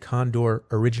lands did the condor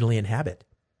originally inhabit?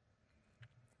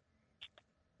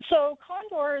 So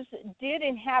condors did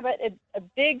inhabit a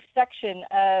big section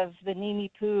of the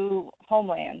Nimiipuu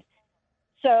homeland.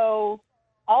 So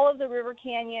all of the river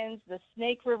canyons, the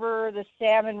Snake River, the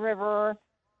Salmon River,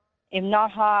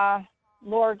 Imnaha,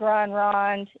 Lower Grand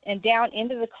Ronde, and down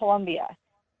into the Columbia.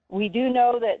 We do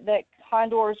know that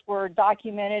condors were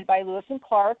documented by Lewis and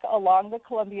Clark along the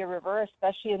Columbia River,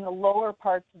 especially in the lower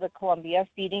parts of the Columbia,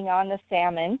 feeding on the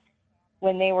salmon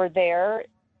when they were there.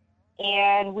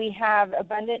 And we have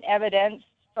abundant evidence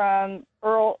from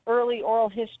early oral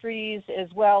histories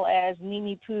as well as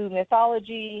Nimiipuu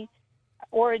mythology,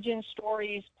 origin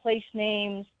stories, place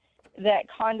names, that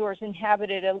condors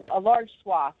inhabited a large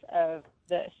swath of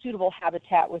the suitable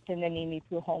habitat within the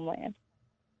Nimiipuu homeland.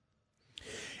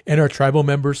 And are tribal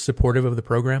members supportive of the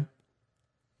program?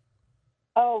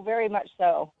 Oh, very much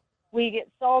so. We get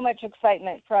so much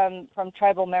excitement from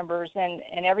tribal members, and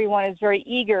everyone is very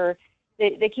eager.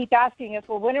 They keep asking us,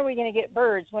 well, when are we going to get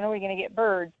birds? When are we going to get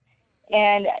birds?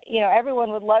 And,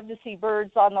 everyone would love to see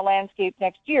birds on the landscape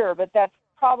next year, but that's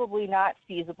probably not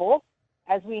feasible.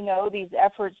 As we know, these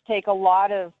efforts take a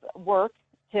lot of work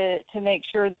to make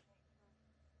sure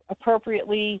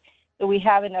appropriately that we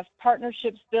have enough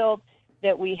partnerships built,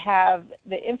 that we have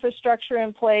the infrastructure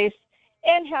in place,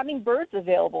 and having birds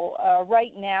available.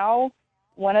 Right now,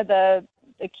 one of the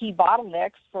key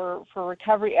bottlenecks for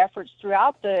recovery efforts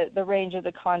throughout the range of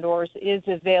the condors is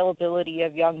availability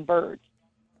of young birds.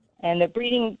 And the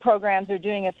breeding programs are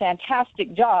doing a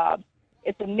fantastic job.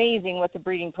 It's amazing what the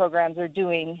breeding programs are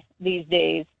doing these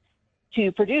days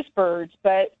to produce birds,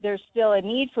 but there's still a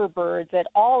need for birds at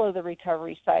all of the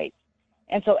recovery sites.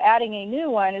 And so adding a new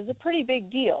one is a pretty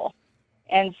big deal.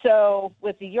 And so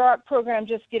with the UROC program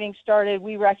just getting started,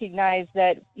 we recognize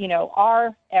that,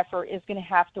 our effort is going to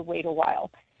have to wait a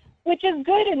while, which is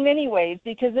good in many ways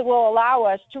because it will allow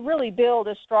us to really build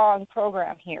a strong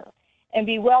program here and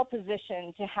be well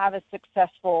positioned to have a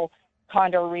successful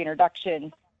condor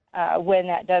reintroduction when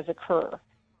that does occur.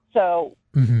 So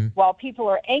while people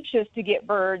are anxious to get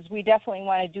birds, we definitely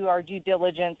want to do our due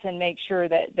diligence and make sure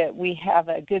that we have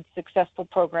a good, successful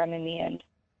program in the end.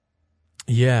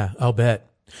 Yeah, I'll bet.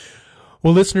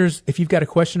 Well, listeners, if you've got a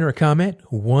question or a comment,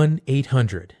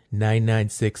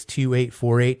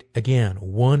 1-800-996-2848. Again,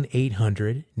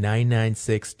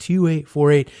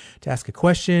 1-800-996-2848 to ask a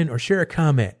question or share a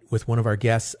comment with one of our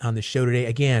guests on the show today.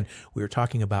 Again, we were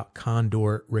talking about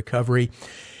condor recovery.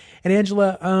 And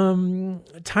Angela,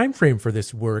 time frame for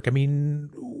this work. I mean,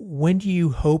 when do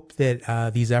you hope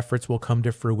that these efforts will come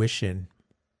to fruition?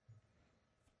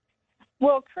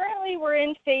 Well, currently we're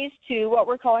in phase 2, what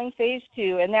we're calling phase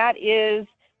 2, and that is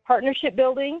partnership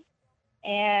building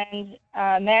and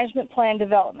management plan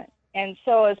development. And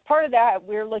so as part of that,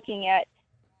 we're looking at,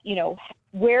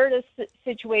 where to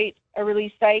situate a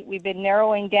release site. We've been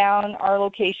narrowing down our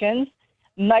locations.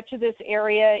 Much of this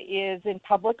area is in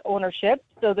public ownership,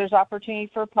 so there's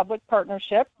opportunity for public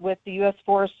partnership with the U.S.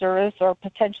 Forest Service or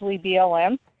potentially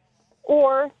BLM,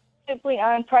 or simply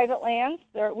on private lands.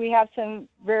 We have some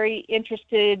very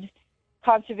interested,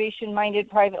 conservation-minded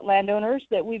private landowners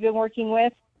that we've been working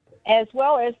with, as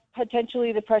well as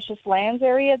potentially the precious lands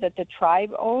area that the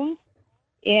tribe owns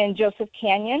in Joseph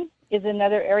Canyon is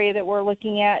another area that we're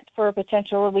looking at for a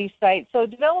potential release site. So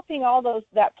developing all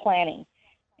that planning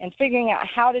and figuring out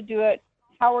how to do it,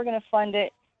 how we're going to fund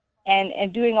it,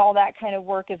 and doing all that kind of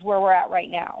work is where we're at right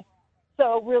now.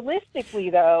 So realistically,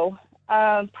 though,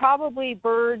 probably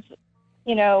birds,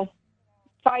 5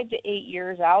 to 8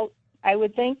 years out, I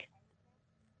would think.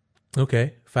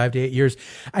 Okay, 5 to 8 years.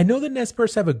 I know that Nez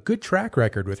Perce have a good track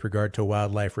record with regard to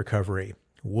wildlife recovery.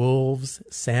 Wolves,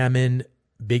 salmon,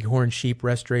 bighorn sheep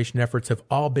restoration efforts have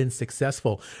all been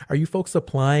successful. Are you folks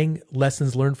applying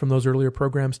lessons learned from those earlier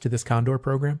programs to this condor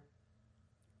program?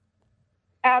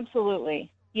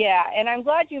 Absolutely. Yeah, and I'm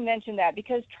glad you mentioned that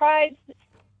because tribes,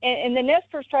 and the Nez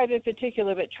Perce tribe in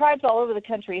particular, but tribes all over the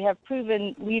country have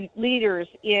proven leaders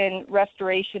in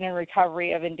restoration and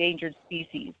recovery of endangered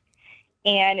species.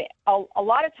 And a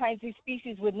lot of times these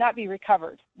species would not be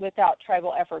recovered without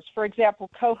tribal efforts. For example,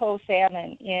 coho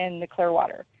salmon in the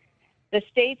Clearwater. The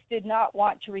states did not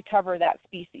want to recover that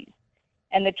species.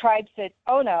 And the tribe said,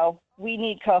 oh no, we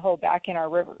need coho back in our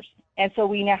rivers. And so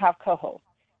we now have coho,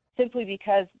 simply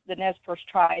because the Nez Perce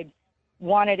tribe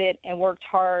wanted it and worked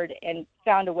hard and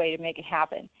found a way to make it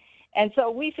happen. And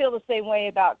so we feel the same way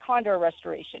about condor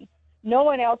restoration. No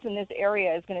one else in this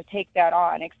area is going to take that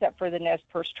on except for the Nez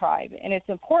Perce tribe. And it's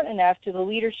important enough to the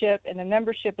leadership and the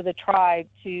membership of the tribe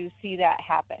to see that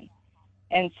happen.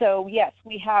 And so, yes,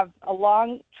 we have a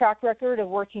long track record of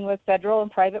working with federal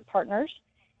and private partners,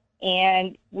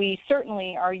 and we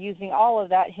certainly are using all of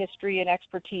that history and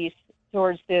expertise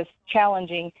towards this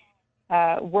challenging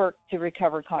work to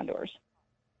recover condors.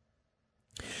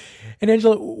 And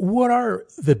Angela, what are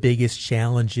the biggest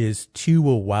challenges to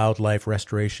a wildlife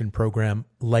restoration program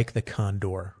like the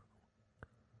condor?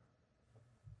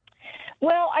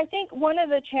 Well, I think one of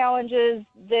the challenges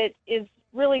that is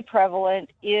really prevalent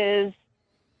is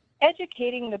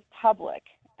educating the public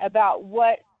about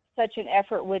what such an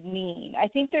effort would mean. I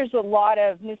think there's a lot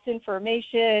of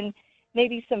misinformation,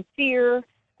 maybe some fear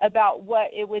about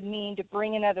what it would mean to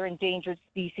bring another endangered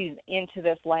species into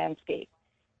this landscape.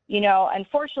 You know,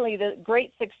 unfortunately, the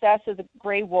great success of the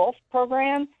gray wolf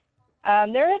program,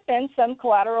 there have been some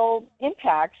collateral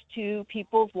impacts to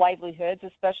people's livelihoods,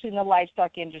 especially in the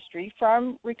livestock industry,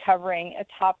 from recovering a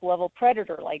top-level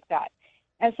predator like that.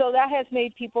 And so that has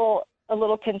made people a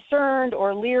little concerned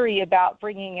or leery about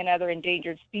bringing another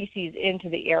endangered species into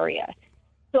the area.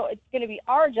 So it's going to be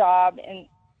our job and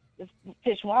the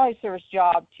Fish and Wildlife Service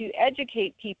job to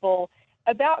educate people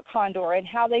about condor and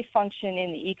how they function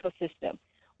in the ecosystem.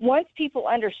 Once people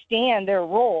understand their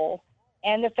role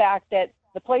and the fact that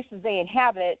the places they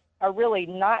inhabit are really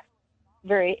not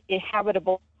very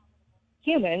inhabitable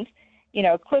humans, you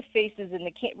know, cliff faces in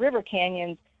the river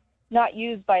canyons, not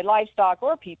used by livestock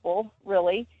or people,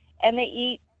 really, and they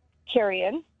eat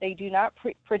carrion. They do not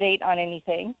predate on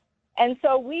anything. And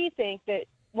so we think that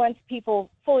once people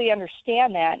fully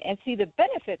understand that and see the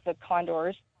benefits of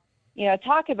condors, you know,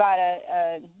 talk about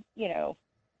a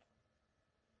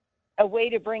way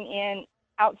to bring in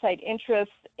outside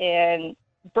interests and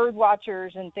bird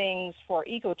watchers and things for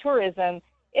ecotourism,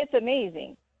 it's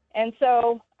amazing. And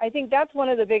so I think that's one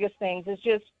of the biggest things is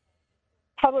just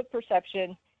public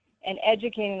perception and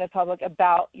educating the public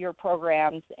about your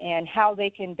programs and how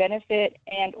they can benefit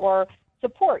and or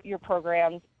support your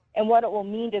programs and what it will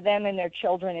mean to them and their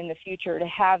children in the future to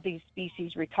have these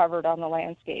species recovered on the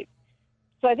landscape.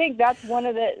 So I think that's one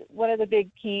of the big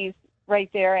keys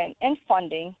right there, and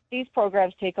funding. These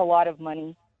programs take a lot of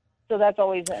money, so that's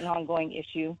always an ongoing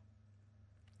issue.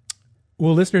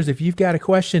 Well, listeners, if you've got a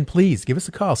question, please give us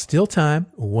a call. Still time,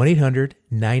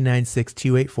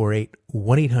 1-800-996-2848,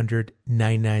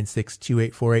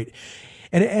 1-800-996-2848.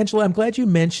 And Angela, I'm glad you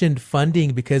mentioned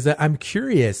funding because I'm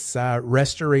curious,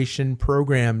 restoration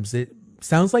programs, it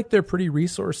sounds like they're pretty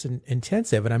resource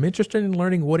intensive, and I'm interested in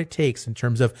learning what it takes in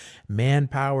terms of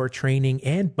manpower, training,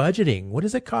 and budgeting. What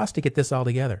does it cost to get this all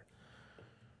together?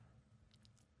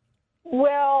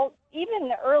 Well, even in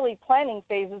the early planning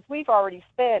phases, we've already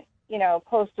spent,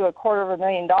 close to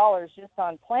 $250,000 just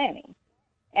on planning.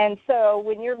 And so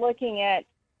when you're looking at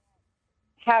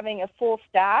having a full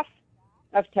staff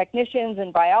of technicians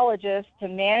and biologists to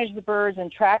manage the birds and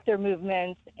track their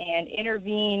movements and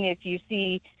intervene if you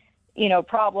see,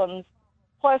 problems,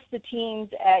 plus the teams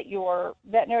at your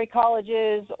veterinary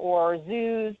colleges or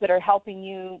zoos that are helping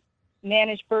you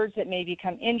manage birds that may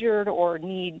become injured or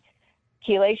need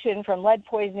chelation from lead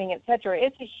poisoning, et cetera.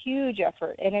 It's a huge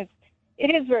effort, and it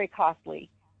is very costly.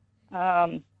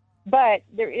 But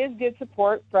there is good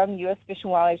support from U.S. Fish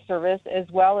and Wildlife Service as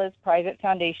well as private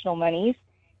foundational monies.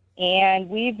 And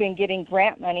we've been getting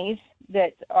grant monies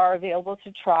that are available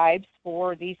to tribes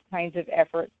for these kinds of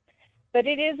efforts. But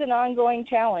it is an ongoing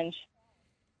challenge.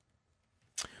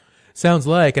 Sounds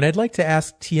like. And I'd like to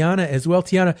ask Tiana as well.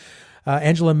 Tiana,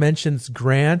 Angela mentions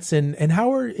grants. And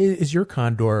how is your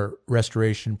condor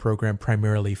restoration program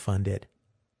primarily funded?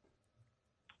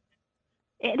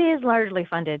 It is largely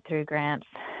funded through grants.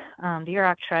 The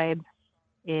Yurok tribe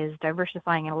is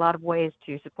diversifying in a lot of ways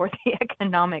to support the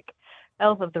economic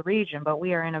health of the region, but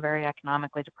we are in a very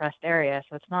economically depressed area,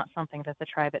 so it's not something that the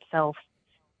tribe itself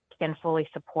can fully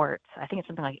support. I think it's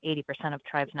something like 80% of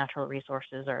tribes' natural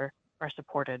resources are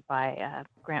supported by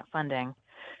grant funding.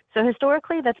 So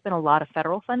historically, that's been a lot of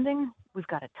federal funding. We've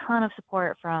got a ton of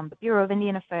support from the Bureau of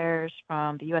Indian Affairs,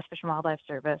 from the U.S. Fish and Wildlife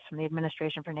Service, from the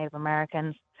Administration for Native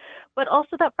Americans, but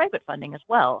also that private funding as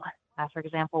well. For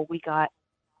example, we got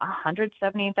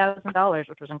 $178,000,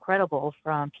 which was incredible,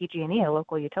 from PG&E, a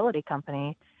local utility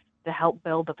company, to help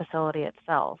build the facility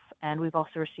itself. And we've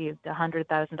also received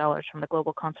 $100,000 from the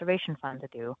Global Conservation Fund to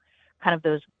do kind of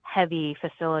those heavy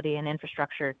facility and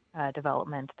infrastructure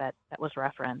development that was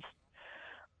referenced.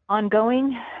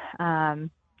 Ongoing,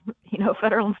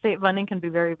 federal and state funding can be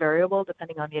very variable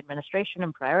depending on the administration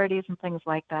and priorities and things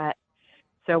like that.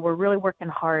 So we're really working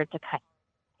hard to kind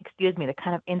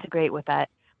of integrate with that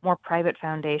more private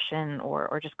foundation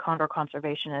or just condor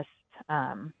conservationist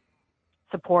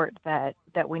support that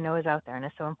we know is out there and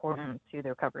is so important to the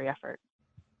recovery effort.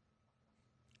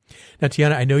 Now,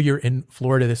 Tiana, I know you're in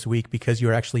Florida this week because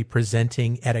you're actually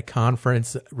presenting at a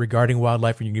conference regarding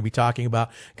wildlife, and you're going to be talking about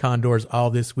condors all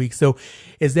this week. So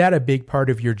is that a big part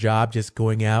of your job, just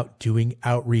going out, doing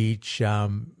outreach,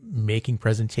 making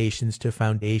presentations to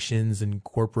foundations and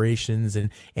corporations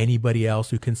and anybody else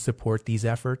who can support these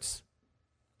efforts?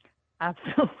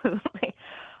 Absolutely.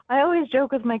 I always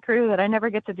joke with my crew that I never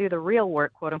get to do the real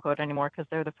work, quote unquote, anymore, because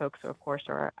they're the folks who, of course,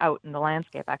 are out in the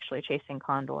landscape actually chasing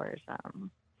condors.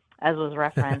 As was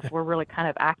referenced, we're really kind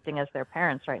of acting as their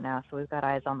parents right now, so we've got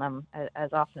eyes on them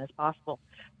as often as possible.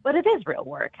 But it is real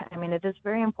work. I mean, it is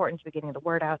very important to be getting the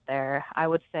word out there. I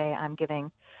would say I'm giving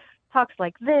talks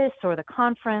like this or the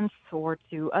conference or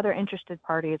to other interested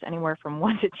parties anywhere from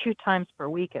 1 to 2 times per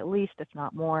week at least, if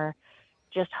not more,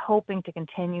 just hoping to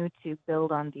continue to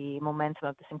build on the momentum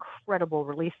of this incredible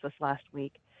release this last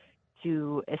week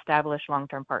to establish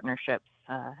long-term partnerships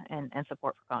and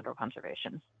support for condor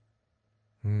conservation.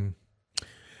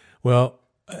 Well,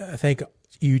 thank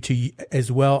you to as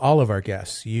well, all of our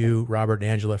guests, you, Robert,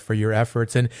 and Angela, for your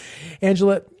efforts. And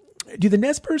Angela, do the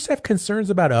Nez Perce have concerns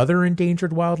about other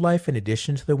endangered wildlife in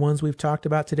addition to the ones we've talked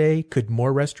about today? Could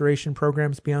more restoration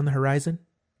programs be on the horizon?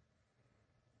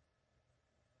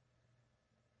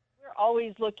 We're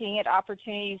always looking at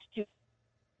opportunities to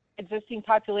existing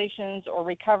populations or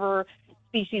recover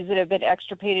species that have been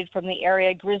extirpated from the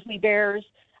area. Grizzly bears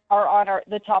are on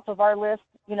the top of our list.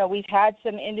 You know, we've had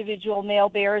some individual male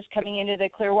bears coming into the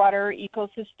Clearwater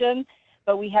ecosystem,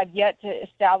 but we have yet to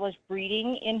establish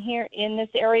breeding in this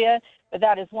area. But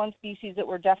that is one species that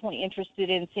we're definitely interested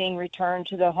in seeing return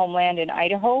to the homeland in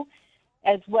Idaho,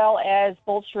 as well as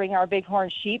bolstering our bighorn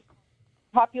sheep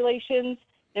populations.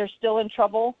 They're still in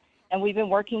trouble, and we've been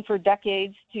working for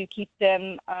decades to keep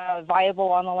them viable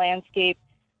on the landscape.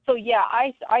 So, yeah,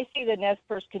 I see the Nez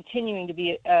Perce continuing to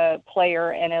be a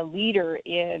player and a leader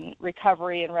in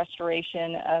recovery and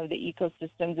restoration of the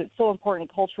ecosystems. It's so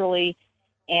important culturally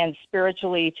and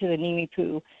spiritually to the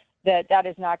Nimiipuu that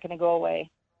is not going to go away.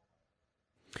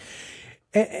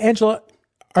 Angela,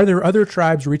 are there other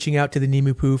tribes reaching out to the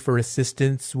Nimiipuu for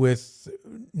assistance with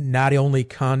not only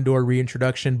condor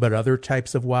reintroduction, but other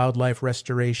types of wildlife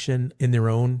restoration in their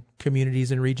own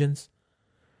communities and regions?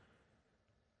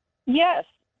 Yes.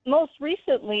 Most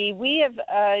recently, we have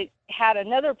had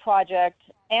another project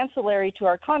ancillary to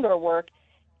our condor work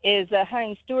is a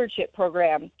hunting stewardship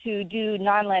program to do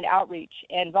non-lead outreach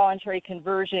and voluntary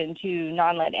conversion to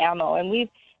non-lead ammo. And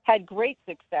we've had great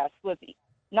success with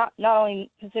not only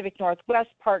Pacific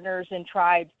Northwest partners and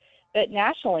tribes, but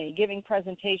nationally, giving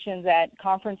presentations at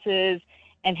conferences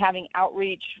and having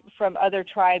outreach from other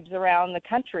tribes around the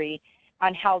country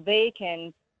on how they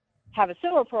can have a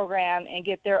similar program and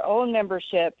get their own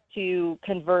membership to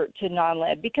convert to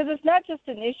non-lead. Because it's not just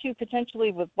an issue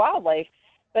potentially with wildlife,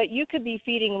 but you could be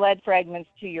feeding lead fragments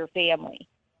to your family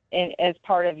as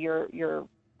part of your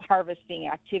harvesting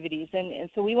activities. And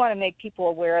so we want to make people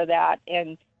aware of that.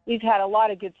 And we've had a lot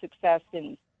of good success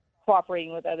in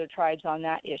cooperating with other tribes on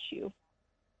that issue.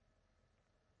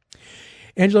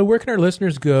 Angela, where can our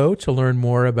listeners go to learn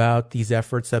more about these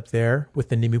efforts up there with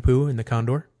the Nimiipuu and the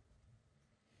condor?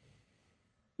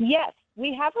 Yes,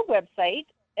 we have a website,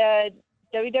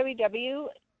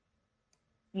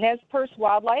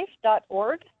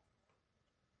 www.nezpercewildlife.org,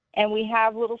 and we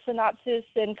have little synopsis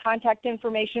and contact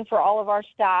information for all of our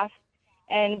staff.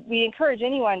 And we encourage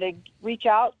anyone to reach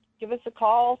out, give us a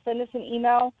call, send us an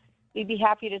email. We'd be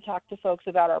happy to talk to folks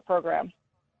about our program.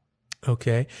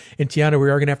 Okay. And Tiana, we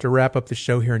are going to have to wrap up the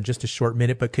show here in just a short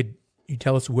minute, but could you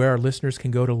tell us where our listeners can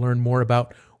go to learn more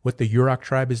about what the Yurok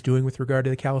tribe is doing with regard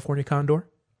to the California condor?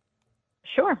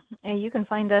 Sure. And you can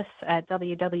find us at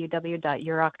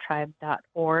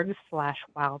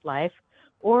www.yuroktribe.org/wildlife,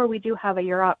 or we do have a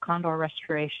Yurok Condor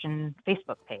Restoration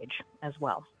Facebook page as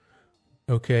well.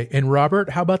 Okay. And Robert,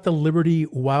 how about the Liberty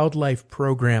Wildlife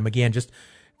Program? Again, just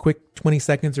quick 20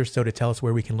 seconds or so to tell us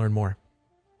where we can learn more.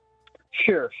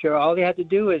 Sure. All they have to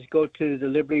do is go to the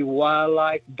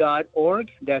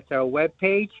libertywildlife.org. That's our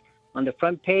webpage. On the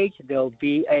front page, there'll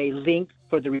be a link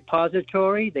for the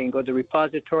repository. They can go to the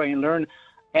repository and learn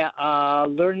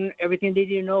everything they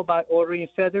need to know about ordering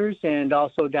feathers and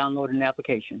also download an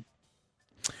application.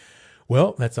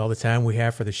 Well, that's all the time we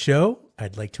have for the show.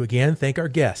 I'd like to again thank our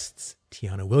guests,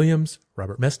 Tiana Williams,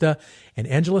 Robert Mesta, and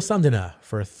Angela Sandana,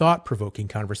 for a thought-provoking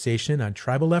conversation on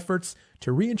tribal efforts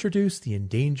to reintroduce the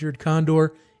endangered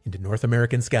condor into North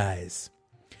American skies.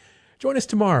 Join us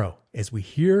tomorrow as we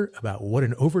hear about what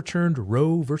an overturned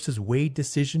Roe versus Wade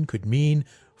decision could mean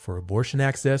for abortion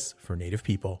access for Native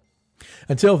people.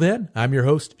 Until then, I'm your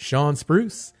host, Sean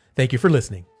Spruce. Thank you for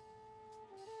listening.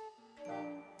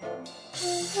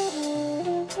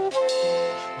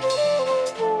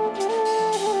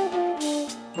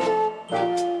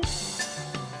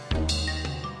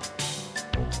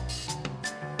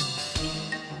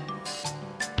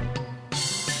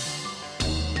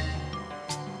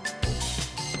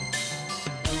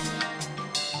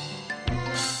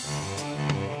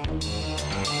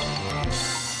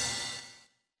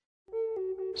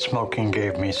 Smoking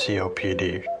gave me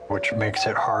COPD, which makes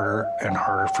it harder and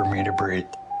harder for me to breathe.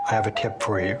 I have a tip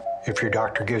for you. If your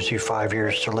doctor gives you 5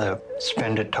 years to live,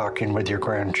 spend it talking with your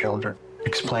grandchildren.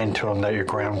 Explain to them that your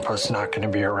grandpa's not going to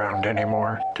be around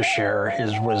anymore to share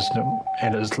his wisdom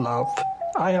and his love.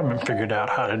 I haven't figured out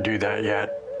how to do that yet.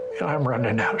 I'm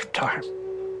running out of time.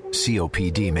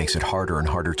 COPD makes it harder and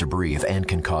harder to breathe and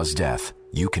can cause death.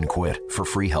 You can quit. For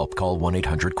free help, call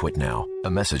 1-800-QUIT-NOW.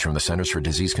 A message from the Centers for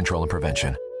Disease Control and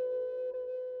Prevention.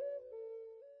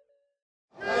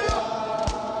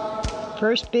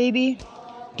 First baby?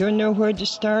 Don't know where to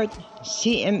start?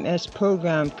 CMS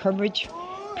program coverage,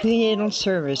 prenatal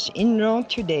service. Enroll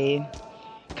today.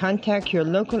 Contact your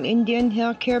local Indian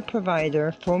healthcare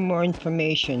provider for more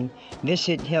information.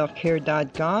 Visit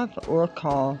healthcare.gov or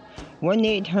call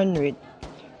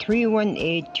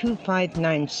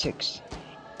 1-800-318-2596.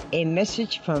 A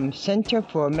message from Center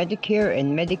for Medicare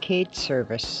and Medicaid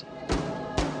Service.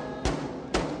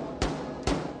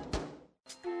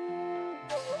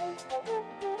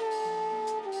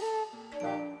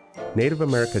 Native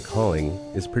America Calling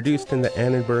is produced in the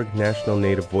Annenberg National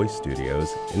Native Voice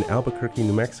Studios in Albuquerque,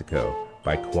 New Mexico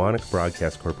by Koahnic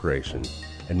Broadcast Corporation,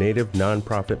 a Native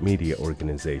nonprofit media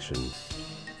organization.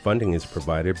 Funding is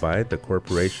provided by the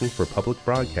Corporation for Public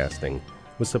Broadcasting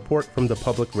with support from the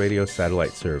Public Radio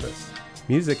Satellite Service.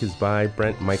 Music is by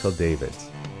Brent Michael Davids.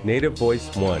 Native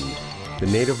Voice One, the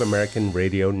Native American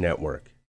Radio Network.